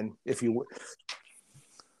 And if you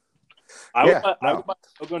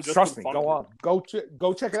trust me. Go on. Go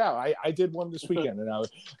check it out. I did one this weekend, and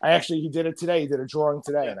he did it today. He did a drawing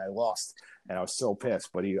today, and I lost, and I was so pissed.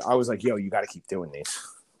 But I was like, "Yo, you got to keep doing these."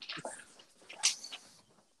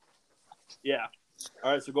 Yeah.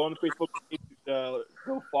 All right. So go on the Facebook page, go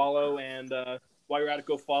follow, and while you're at it,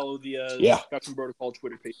 go follow the Discussion Protocol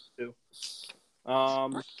Twitter page too.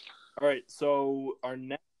 All right. So our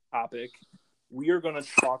next topic, we are going to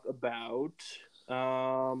talk about.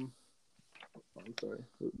 I'm sorry.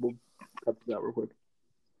 We'll cut that real quick.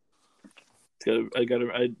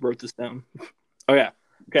 I wrote this down. Oh yeah.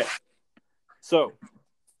 Okay. So,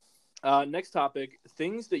 next topic: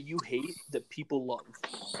 things that you hate that people love.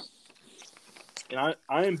 And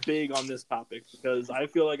I am big on this topic because I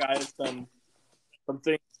feel like I have some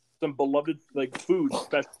beloved food,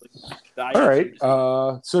 especially. All right.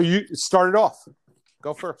 So you started off.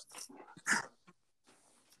 Go first.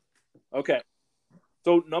 Okay.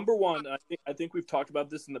 So number one, I think we've talked about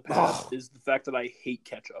this in the past, is the fact that I hate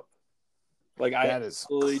ketchup. I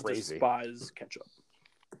absolutely despise ketchup.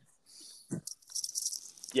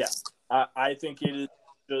 Yeah, I think it is.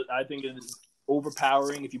 I think it is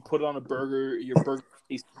overpowering. If you put it on a burger, your burger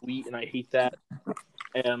tastes sweet, and I hate that.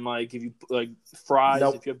 And if you fries,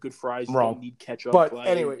 if you have good fries, you don't need ketchup. But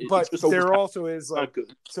anyway, there also is not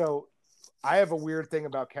good. So I have a weird thing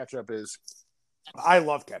about ketchup is I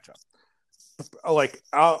love ketchup. I'm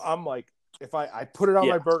like, if I put it on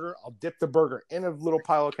my burger, I'll dip the burger in a little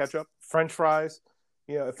pile of ketchup, French fries.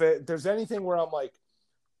 If there's anything where I'm like,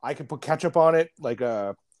 I can put ketchup on it, like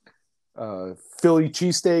a Philly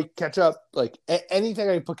cheesesteak ketchup,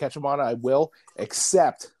 anything I can put ketchup on, I will.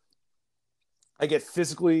 Except I get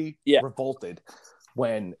physically revolted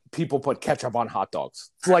when people put ketchup on hot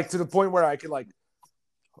dogs. To the point where I could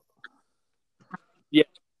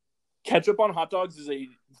ketchup on hot dogs is a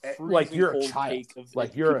you're a child.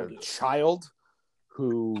 You're a child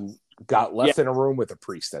who got left in a room with a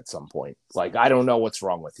priest at some point. I don't know what's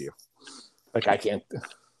wrong with you. I can't.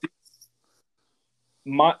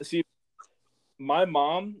 My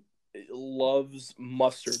mom loves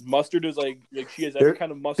mustard. Mustard is she has every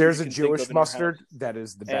kind of mustard. There's a Jewish mustard that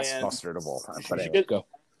is the best mustard of all time. But anyway, go.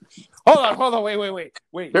 Hold on, wait.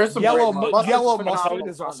 There's some yellow mustard mustard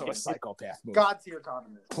is also a psychopath move. God tier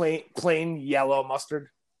condiment. Plain yellow mustard.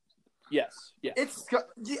 Yes. Yeah. It's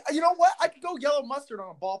you know what? I could go yellow mustard on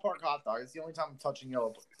a ballpark hot dog. It's the only time I'm touching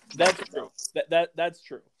yellow. That's true. That's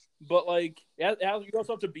true. But like, you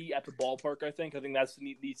also have to be at the ballpark. I think that's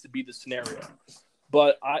needs to be the scenario.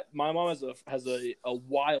 But my mom has a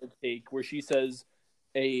wild take where she says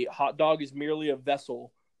a hot dog is merely a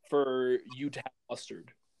vessel for you to have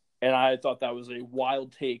mustard, and I thought that was a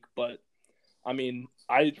wild take. But I mean,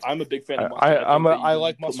 I'm a big fan of mustard. I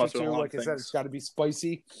like mustard too. Like I said, it's got to be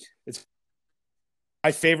spicy. It's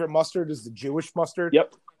my favorite mustard is the Jewish mustard.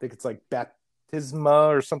 Yep. I think it's like baptisma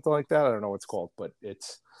or something like that. I don't know what it's called, but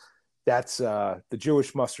that's the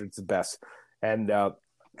Jewish mustard's the best. And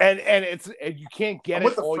you can't get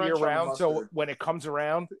it all year round. So when it comes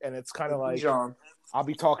around, and it's kind of like I'll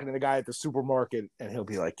be talking to the guy at the supermarket, and he'll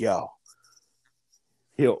be like, "Yo,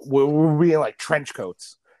 we'll be in like trench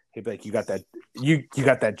coats." He'd be like, "You got that? You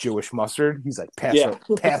got that Jewish mustard?" He's like,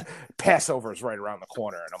 Passover is right around the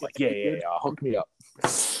corner," and I'm like, "Yeah, hook me up."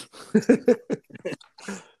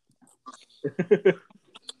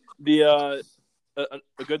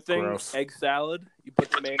 A good thing, gross. Egg salad. You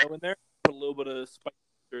put tomato in there, put a little bit of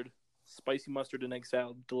spicy mustard in egg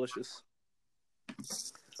salad. Delicious.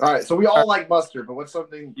 All right, so we all like mustard, but what's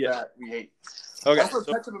something that we hate? Okay, also,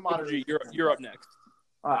 so you're up next.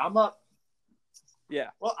 All right, I'm up. Yeah.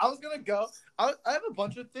 Well, I was gonna go. I have a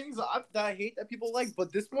bunch of things that I hate that people like,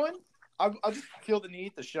 but this one, I just feel the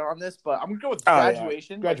need to share on this. But I'm gonna go with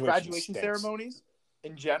graduation. Yeah. Graduation ceremonies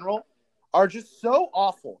in general are just so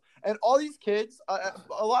awful, and all these kids,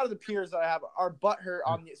 a lot of the peers that I have are butthurt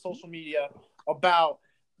on the social media about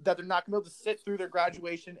that they're not gonna be able to sit through their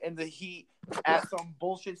graduation in the heat at some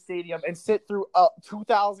bullshit stadium and sit through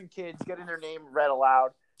 2,000 kids getting their name read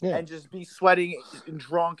aloud. Yeah. And just be sweating and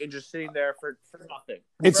drunk and just sitting there for nothing.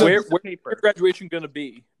 Where's graduation going to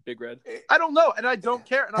be, Big Red? I don't know, and I don't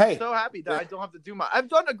care. And I'm so happy that I don't have to do I've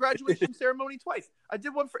done a graduation ceremony twice. I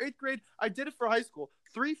did one for 8th grade. I did it for high school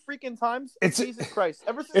 3 freaking times. Jesus Christ!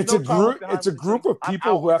 Ever since it's a group of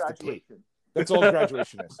people who have to pee. That's all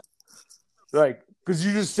graduation is. Like, because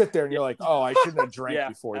you just sit there and you're like, "Oh, I shouldn't have drank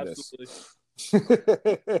before absolutely.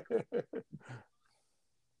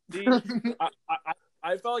 This."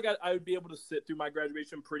 I felt like I would be able to sit through my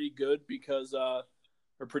graduation pretty good because, or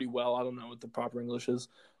pretty well. I don't know what the proper English is.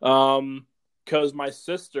 Because my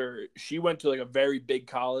sister, she went to like a very big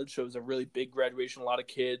college, so it was a really big graduation, a lot of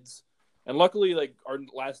kids, and luckily, like our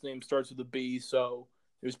last name starts with a B, so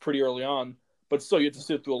it was pretty early on. But still, you have to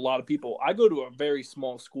sit through a lot of people. I go to a very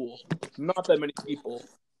small school, not that many people,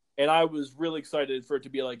 and I was really excited for it to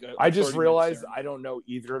be like a. I just realized I don't know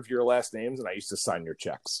either of your last names, and I used to sign your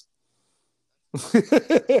checks.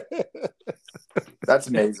 That's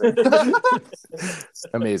amazing.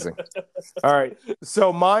 Amazing. All right,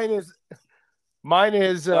 so mine is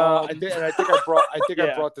I think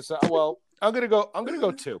I brought this up. Well, I'm gonna go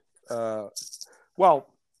 2. Well,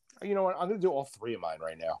 you know what, I'm gonna do all 3 of mine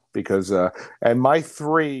right now because and my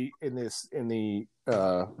 3 in the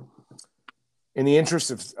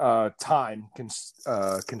interest of time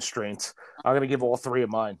constraints, I'm gonna give all 3 of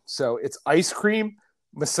mine. So it's ice cream,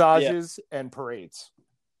 massages, and parades.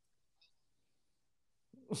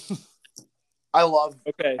 I love.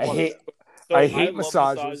 Okay. I hate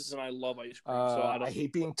massages, and I love ice cream. I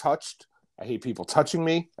hate being touched. I hate people touching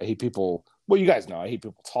me. I hate people. Well, you guys know I hate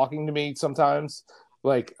people talking to me sometimes.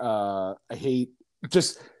 Like I hate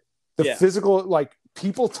just the physical, like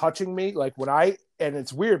people touching me. Like and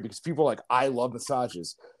it's weird because people are like, I love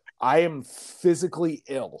massages. I am physically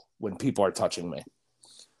ill when people are touching me.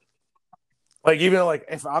 Like, even like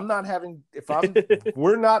if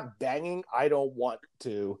we're not banging, I don't want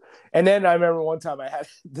to. And then I remember one time I had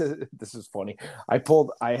this is funny. I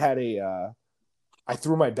threw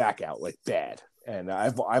my back out like bad, and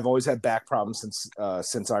I've always had back problems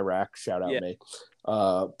since Iraq. Shout out me.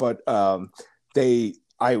 But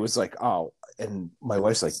I was like, oh, and my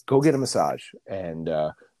wife's like, go get a massage, and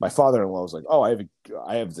my father-in-law was like, oh,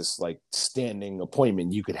 I have this like standing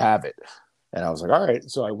appointment, you could have it. And I was like, all right.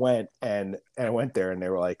 So I went and I went there, and they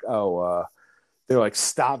were like, they're like,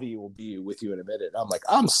 Stavi will be with you in a minute. And I'm like,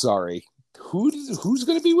 I'm sorry, who's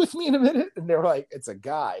going to be with me in a minute? And they were like, it's a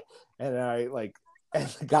guy. And and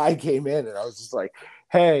the guy came in, and I was just like,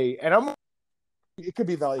 hey, and it could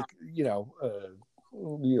be like,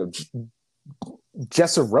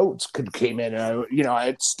 Jessa Rhodes came in, and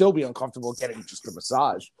I'd still be uncomfortable getting just a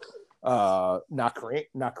massage. Not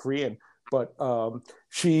Korean. But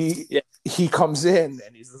he comes in,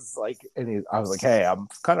 and he's just like, I was like, hey,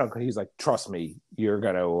 he's like, trust me, he's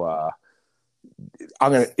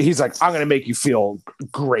like, I'm gonna make you feel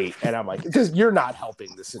great. And I'm like, because you're not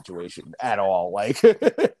helping the situation at all. Like,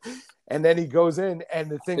 And then he goes in,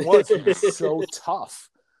 and the thing was, he was so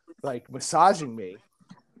tough, like massaging me.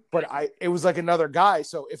 But it was like another guy.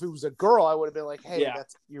 So if it was a girl, I would have been like, "Hey,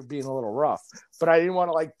 you're being a little rough." But I didn't want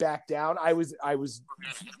to like back down. I just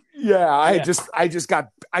got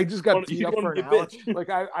beat up for an hour. Like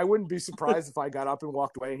I wouldn't be surprised if I got up and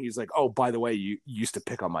walked away, and he's like, "Oh, by the way, you used to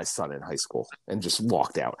pick on my son in high school," and just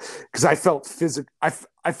walked out because I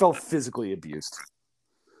felt physically abused.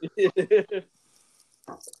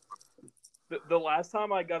 The last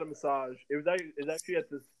time I got a massage, it was actually at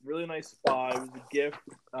this really nice spa. It was a gift,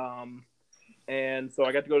 and so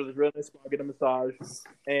I got to go to this really nice spa, get a massage,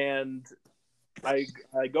 and I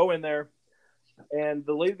go in there, and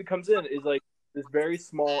the lady that comes in is like this very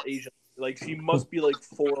small Asian. Like she must be like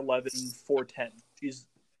 4'11", 4'10". She's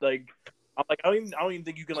like, I'm like, I don't even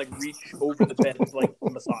think you can like reach over the bed to like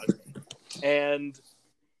massage me, and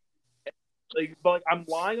like, but like I'm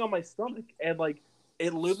lying on my stomach, and like.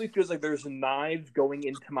 It literally feels like there's knives going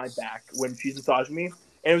into my back when she's massaging me.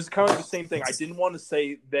 And it was kind of like the same thing. I didn't want to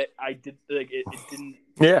say that I did like it didn't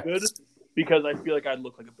feel good because I feel like I'd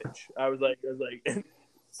look like a bitch. I was like I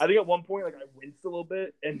think at one point like I winced a little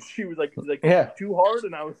bit and she was like too hard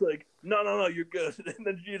and I was like, no, you're good. And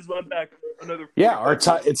then she just went back another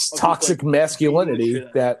it's toxic masculinity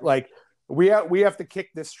that like we have to kick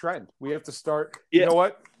this trend. We have to start you know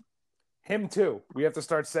what? Him too. We have to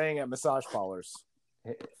start saying at massage parlors.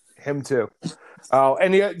 Him too. Oh,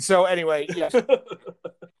 and so anyway,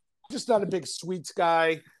 just not a big sweets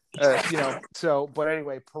guy, So, but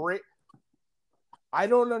anyway, parade. I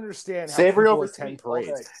don't understand how Savory people over attend sweet,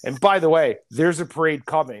 parades. And by the way, there's a parade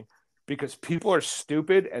coming because people are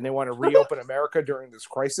stupid and they want to reopen America during this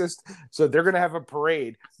crisis. So they're going to have a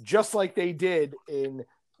parade just like they did in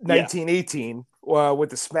 1918 with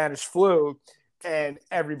the Spanish flu. And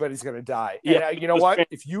everybody's going to die. Yeah, and you know what?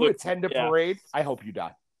 If you attend a parade, I hope you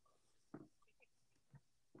die.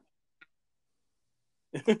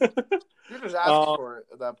 You're just asking for it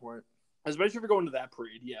at that point. Especially if you're going to that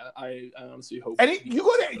parade. Yeah, I honestly hope. You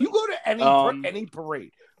go to any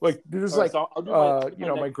parade. Like there's like, so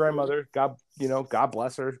my grandmother, God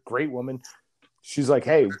bless her, great woman. She's like,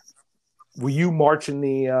 "Hey, will you march in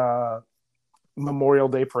the Memorial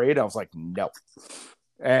Day parade?" I was like, "No."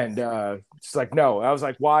 And she's like, "No." I was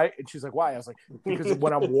like, "Why?" And she's like, "Why?" I was like, "Because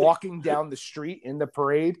when I'm walking down the street in the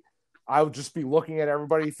parade, I would just be looking at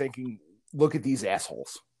everybody thinking, look at these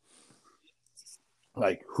assholes.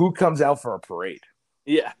 Like, who comes out for a parade?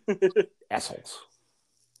 Yeah. Assholes."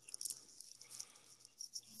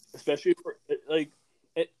 Especially for, like,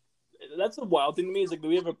 that's the wild thing to me is, like,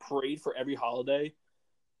 we have a parade for every holiday.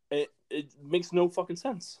 It makes no fucking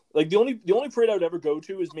sense. Like, the only parade I would ever go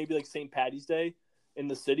to is maybe, like, St. Patty's Day in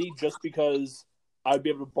the city just because I'd be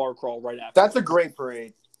able to bar crawl right after. That's a great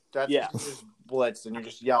parade. You just blitz and you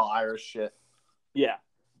just yell Irish shit. Yeah,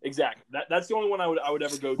 exactly. That's the only one I would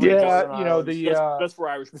ever go to. Yeah, just for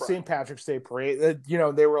Irish the pride. St. Patrick's Day parade.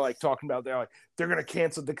 They were like talking about they're gonna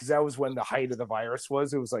cancel it because that was when the height of the virus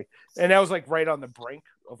was. It was like, and that was like right on the brink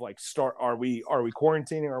of like are we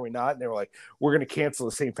quarantining? Or are we not? And they were like, we're gonna cancel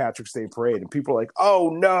the St. Patrick's Day parade, and people are like,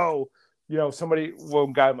 oh no,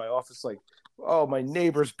 one guy in my office like, oh, my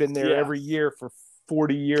neighbor's been there every year for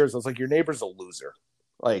 40 years. I was like, your neighbor's a loser.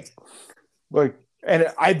 Like,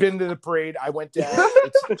 and I've been to the parade. I went down.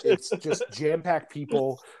 It's just jam-packed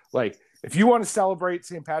people. Like, if you want to celebrate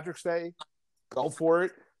St. Patrick's Day, go for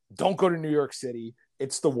it. Don't go to New York City.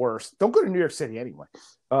 It's the worst. Don't go to New York City anyway.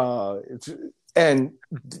 And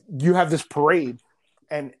you have this parade,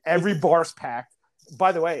 and every bar's packed.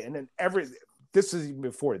 By the way, and then this is even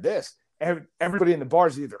before this. Everybody in the bar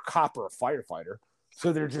is either a cop or a firefighter,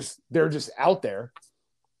 so they're just out there,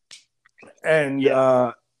 and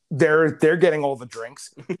they're getting all the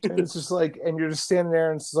drinks, and it's just like, and you're just standing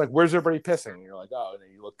there, and it's like, where's everybody pissing? And you're like, oh, and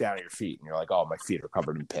then you look down at your feet, and you're like, oh, my feet are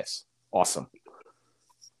covered in piss. Awesome.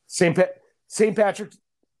 St. Patrick's,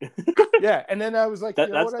 yeah. And then I was like,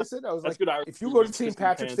 what I said? I was like, if you go to St.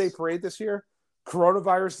 Patrick's Day parade this year,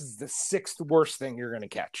 coronavirus is the 6th worst thing you're going to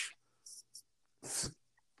catch.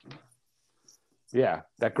 Yeah,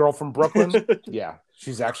 that girl from Brooklyn. Yeah,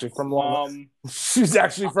 she's actually from Long. She's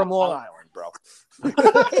actually from Long Island, bro.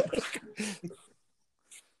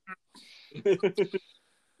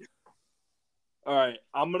 All right,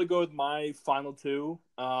 I'm gonna go with my final two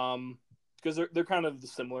because they're kind of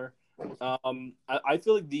similar. I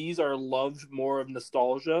feel like these are loved more of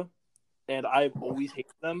nostalgia, and I've always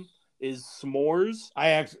hated them. Is s'mores. I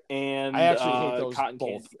actually hate those both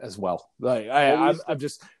candy as well. Like I'm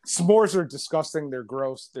just, s'mores are disgusting. They're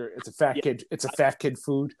gross. It's a fat kid. It's a fat kid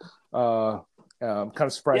food. I'm kind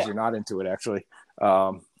of surprised you're not into it actually.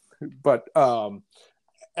 And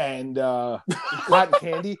and cotton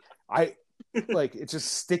candy. It's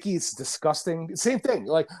just sticky. It's disgusting. Same thing.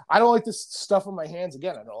 Like, I don't like this stuff on my hands.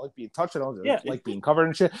 Again, I don't like being touched. I don't like being covered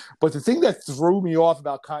and shit. But the thing that threw me off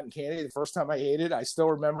about cotton candy the first time I ate it, I still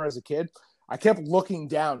remember as a kid, I kept looking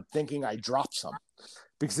down thinking I dropped some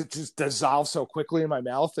because it just dissolved so quickly in my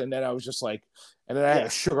mouth. And then I was just like, and then I had a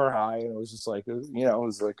sugar high, and it was just like, it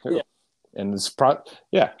was like, and it's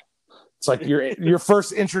it's like your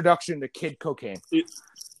first introduction to kid cocaine.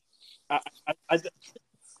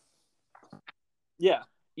 Yeah,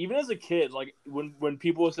 even as a kid, like when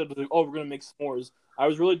people said, like, "Oh, we're gonna make s'mores," I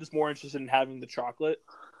was really just more interested in having the chocolate.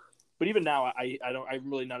 But even now,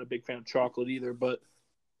 I'm really not a big fan of chocolate either. But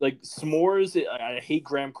like s'mores, I hate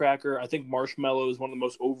graham cracker. I think marshmallow is one of the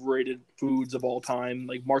most overrated foods of all time.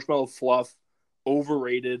 Like marshmallow fluff,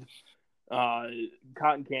 overrated.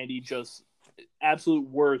 Cotton candy, just absolute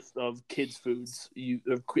worst of kids' foods.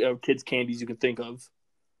 Of kids' candies you can think of.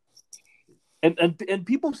 And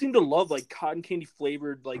people seem to love like cotton candy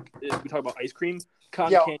flavored, like we talk about ice cream.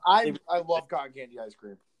 I love cotton candy ice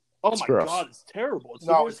cream. Oh my god, it's terrible.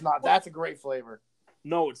 It's not. That's a great flavor.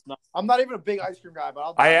 No, it's not. I'm not even a big ice cream guy,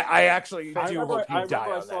 but I actually do hope you die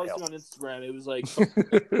I on saw that this on Instagram. It was like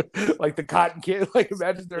like the cotton candy. Like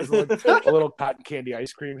imagine there's like a little cotton candy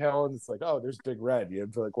ice cream hill, and it's like, oh, there's Big Red. You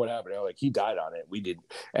know, like what happened? Like he died on it. We did,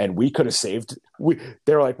 and we could have saved.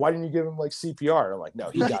 They were like, why didn't you give him like CPR? I'm like, no,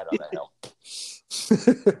 he died on that hill.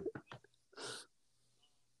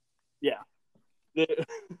 Yeah.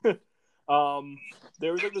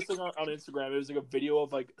 There was like this thing on Instagram. It was like a video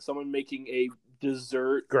of like someone making a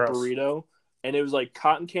dessert burrito, and it was like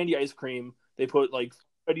cotton candy ice cream. They put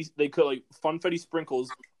funfetti sprinkles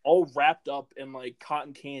all wrapped up in like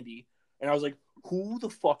cotton candy, and I was like, who the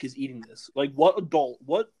fuck is eating this? Like, what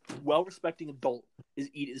well-respecting adult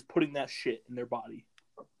is putting that shit in their body?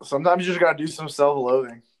 Sometimes you just gotta do some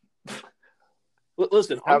self-loathing.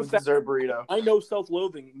 Listen, have a dessert burrito. I know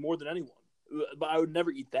self-loathing more than anyone, but I would never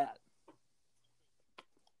eat that.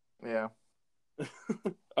 Yeah.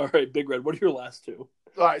 All right, Big Red. What are your last two?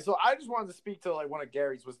 All right, so I just wanted to speak to like one of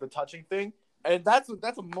Gary's was the touching thing, and that's a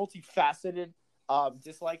multifaceted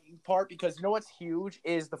disliking part because you know what's huge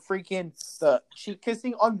is the cheek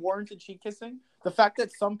kissing, unwarranted cheek kissing. The fact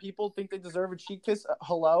that some people think they deserve a cheek kiss.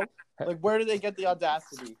 Hello, like where do they get the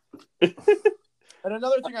audacity? And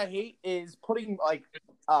another thing I hate is putting like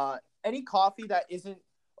any coffee that isn't.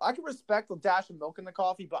 I can respect a dash of milk in the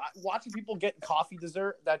coffee, but watching people get coffee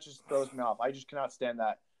dessert, that just throws me off. I just cannot stand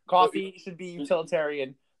that. Coffee should be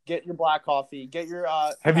utilitarian. Get your black coffee. Get your.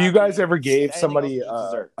 Have you guys ever gave somebody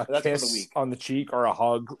a kiss on the cheek or a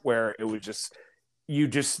hug where it was just you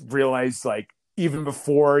just realized like even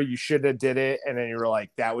before you should have did it, and then you were like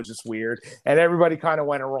that was just weird, and everybody kind of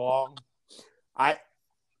went wrong. I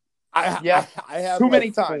have too like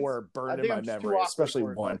many times 4 burned in my memory, especially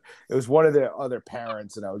one. It was one of the other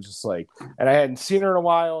parents, and I was just like, and I hadn't seen her in a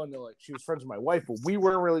while, and they're like, she was friends with my wife, but we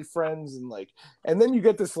weren't really friends, and then you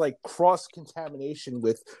get this like cross contamination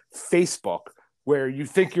with Facebook where you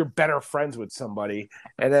think you're better friends with somebody,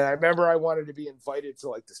 and then I remember I wanted to be invited to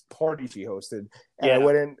like this party she hosted, and I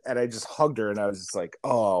went in and I just hugged her, and I was just like,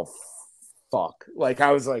 oh fuck, like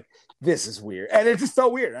I was like, this is weird, and it just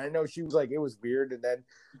felt weird. I know she was like, it was weird, and then.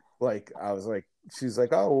 Like I was like, she's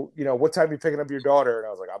like, oh, you know, what time are you picking up your daughter? And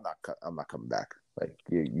I was like, I'm not coming back. Like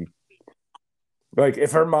you like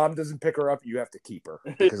if her mom doesn't pick her up, you have to keep her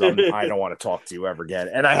because I don't want to talk to you ever again.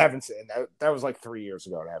 And I haven't seen that was like 3 years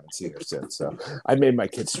ago, and I haven't seen her since. So I made my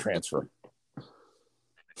kids transfer.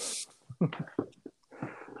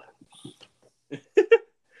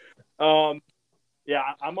 Yeah,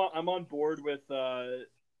 I'm on board with. I'm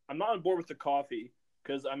not on board with the coffee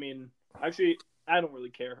because I mean, actually. I don't really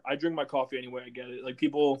care. I drink my coffee anyway. I get it. Like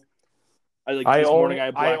people, this morning I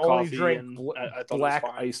had black coffee drink and I thought black it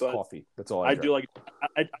was fine, iced coffee. That's all I drink. do like.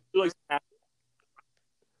 I do like.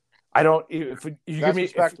 I don't. If you give me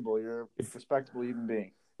respectable, you're a respectable human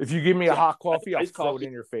being. If you give me a hot coffee, I'll throw it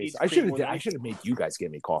in your face. I should cream have made you guys give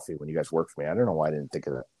me coffee when you guys worked for me. I don't know why I didn't think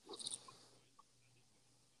of that.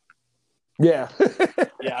 Yeah.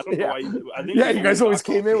 Yeah, I don't know why you. I think you guys always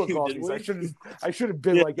came in with coffee, coffees. I should have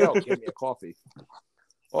been like, yo, give me a coffee.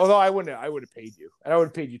 Although I would have paid you, and I would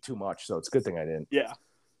have paid you too much. So it's a good thing I didn't. Yeah.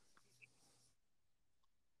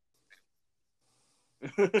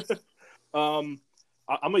 I'm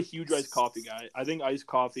a huge iced coffee guy. I think iced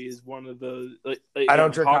coffee is one of the. I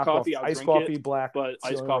don't drink hot coffee. Iced coffee, black, but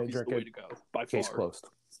iced coffee is the way to go by Case far. closed.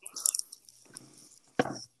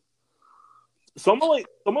 Someone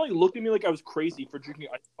looked at me like I was crazy for drinking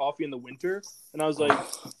iced coffee in the winter, and I was like,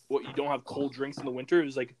 "What? You don't have cold drinks in the winter?" It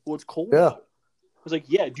was like, "Well, it's cold." Yeah. was like,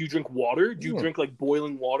 yeah. Do you drink water? Do you drink like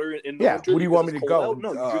boiling water in the Yeah. winter? What do you because want me it's to cold go?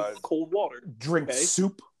 out? No, you drink cold water. Drink Okay.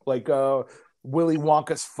 soup like Willy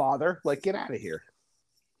Wonka's father. Like, get out of here.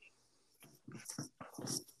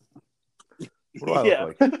 What do I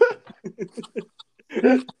look like?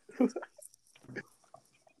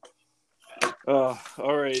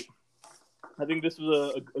 All right. I think this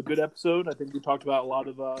was a good episode. I think we talked about a lot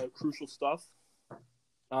of crucial stuff.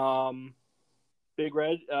 Big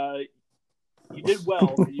Red, you did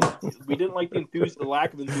well. We didn't like the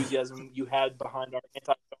lack of enthusiasm you had behind our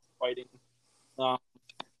anti-fighting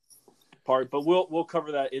part, but we'll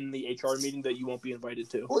cover that in the HR meeting that you won't be invited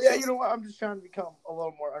to. Well, yeah, you know what? I'm just trying to become a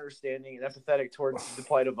little more understanding and empathetic towards the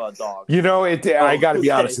plight of dogs. You know, I got to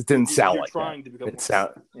be honest. It didn't sound You're like trying that. to become It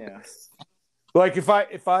sound Yeah. like if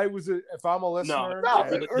I'm a listener,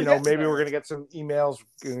 maybe we're gonna get some emails,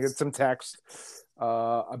 gonna get some text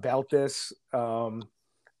about this.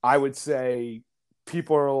 I would say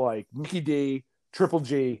people are like Mickey D, Triple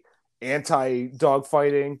G, anti-dog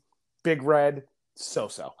fighting, Big Red, so.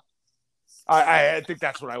 I think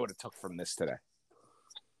that's what I would have took from this today.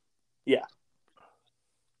 Yeah.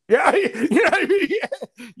 Yeah, you know what I mean?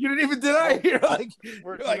 You didn't even deny it. You're like,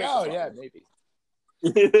 oh yeah, maybe.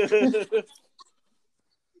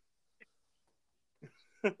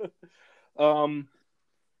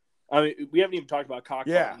 I mean, we haven't even talked about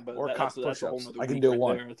cockfighting, but or that's a whole push-ups. nother I can week do right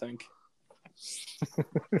one. there, I think.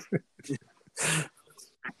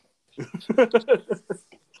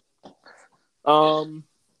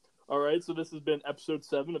 All right, so this has been episode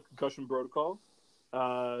 7 of Concussion Protocol.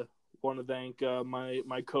 Want to thank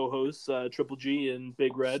my co-hosts Triple G and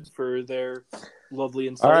Big Red for their lovely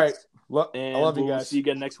insights. All right, I love you guys. See you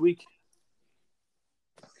again next week.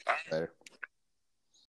 Later.